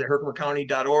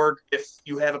ledjstevens@herkimercounty.org. If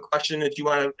you have a question that you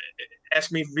want to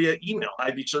ask me via email,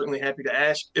 I'd be certainly happy to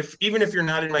ask. Even if you're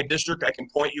not in my district, I can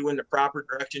point you in the proper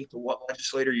direction to what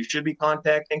legislator you should be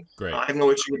contacting. Great. I have no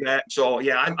issue with that. So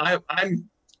yeah,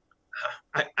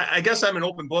 I guess I'm an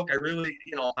open book. I really,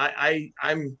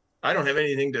 I don't have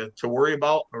anything to worry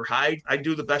about or hide. I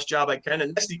do the best job I can.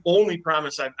 And that's the only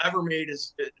promise I've ever made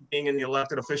is being in the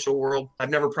elected official world. I've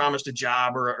never promised a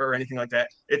job or anything like that.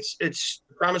 It's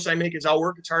the promise I make is I'll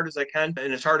work as hard as I can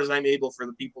and as hard as I'm able for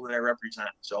the people that I represent.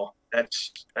 So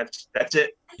that's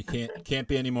it. You can't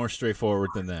be any more straightforward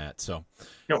than that. So,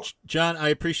 no. John, I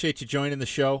appreciate you joining the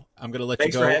show. I'm going to let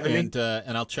Thanks you go, for having me.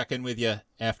 And I'll check in with you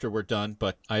after we're done.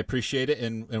 But I appreciate it,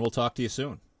 and we'll talk to you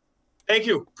soon. Thank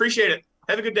you. Appreciate it.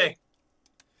 Have a good day.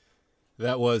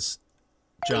 That was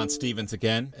John Stevens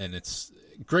again, and it's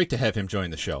great to have him join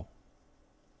the show.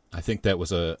 I think that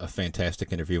was a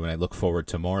fantastic interview, and I look forward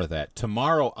to more of that.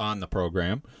 Tomorrow on the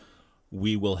program,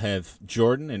 we will have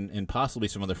Jordan and possibly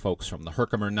some other folks from the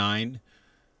Herkimer 9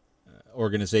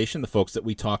 organization, the folks that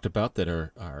we talked about that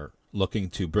are looking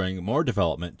to bring more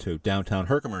development to downtown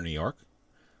Herkimer, New York.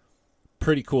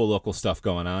 Pretty cool local stuff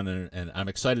going on, and I'm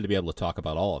excited to be able to talk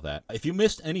about all of that. If you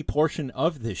missed any portion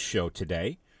of this show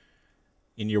today,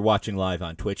 and you're watching live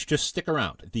on Twitch, just stick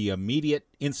around. The immediate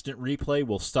instant replay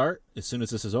will start as soon as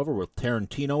this is over. We'll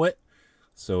Tarantino it.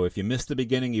 So if you missed the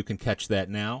beginning, you can catch that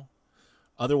now.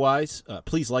 Otherwise,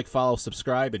 please like, follow,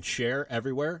 subscribe, and share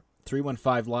everywhere.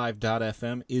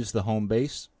 315live.fm is the home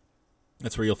base.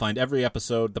 That's where you'll find every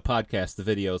episode, the podcast, the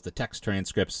videos, the text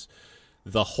transcripts,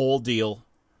 the whole deal.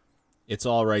 It's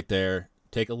all right there.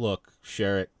 Take a look,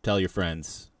 share it, tell your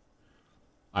friends.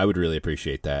 I would really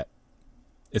appreciate that.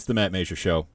 It's the Matt Major Show.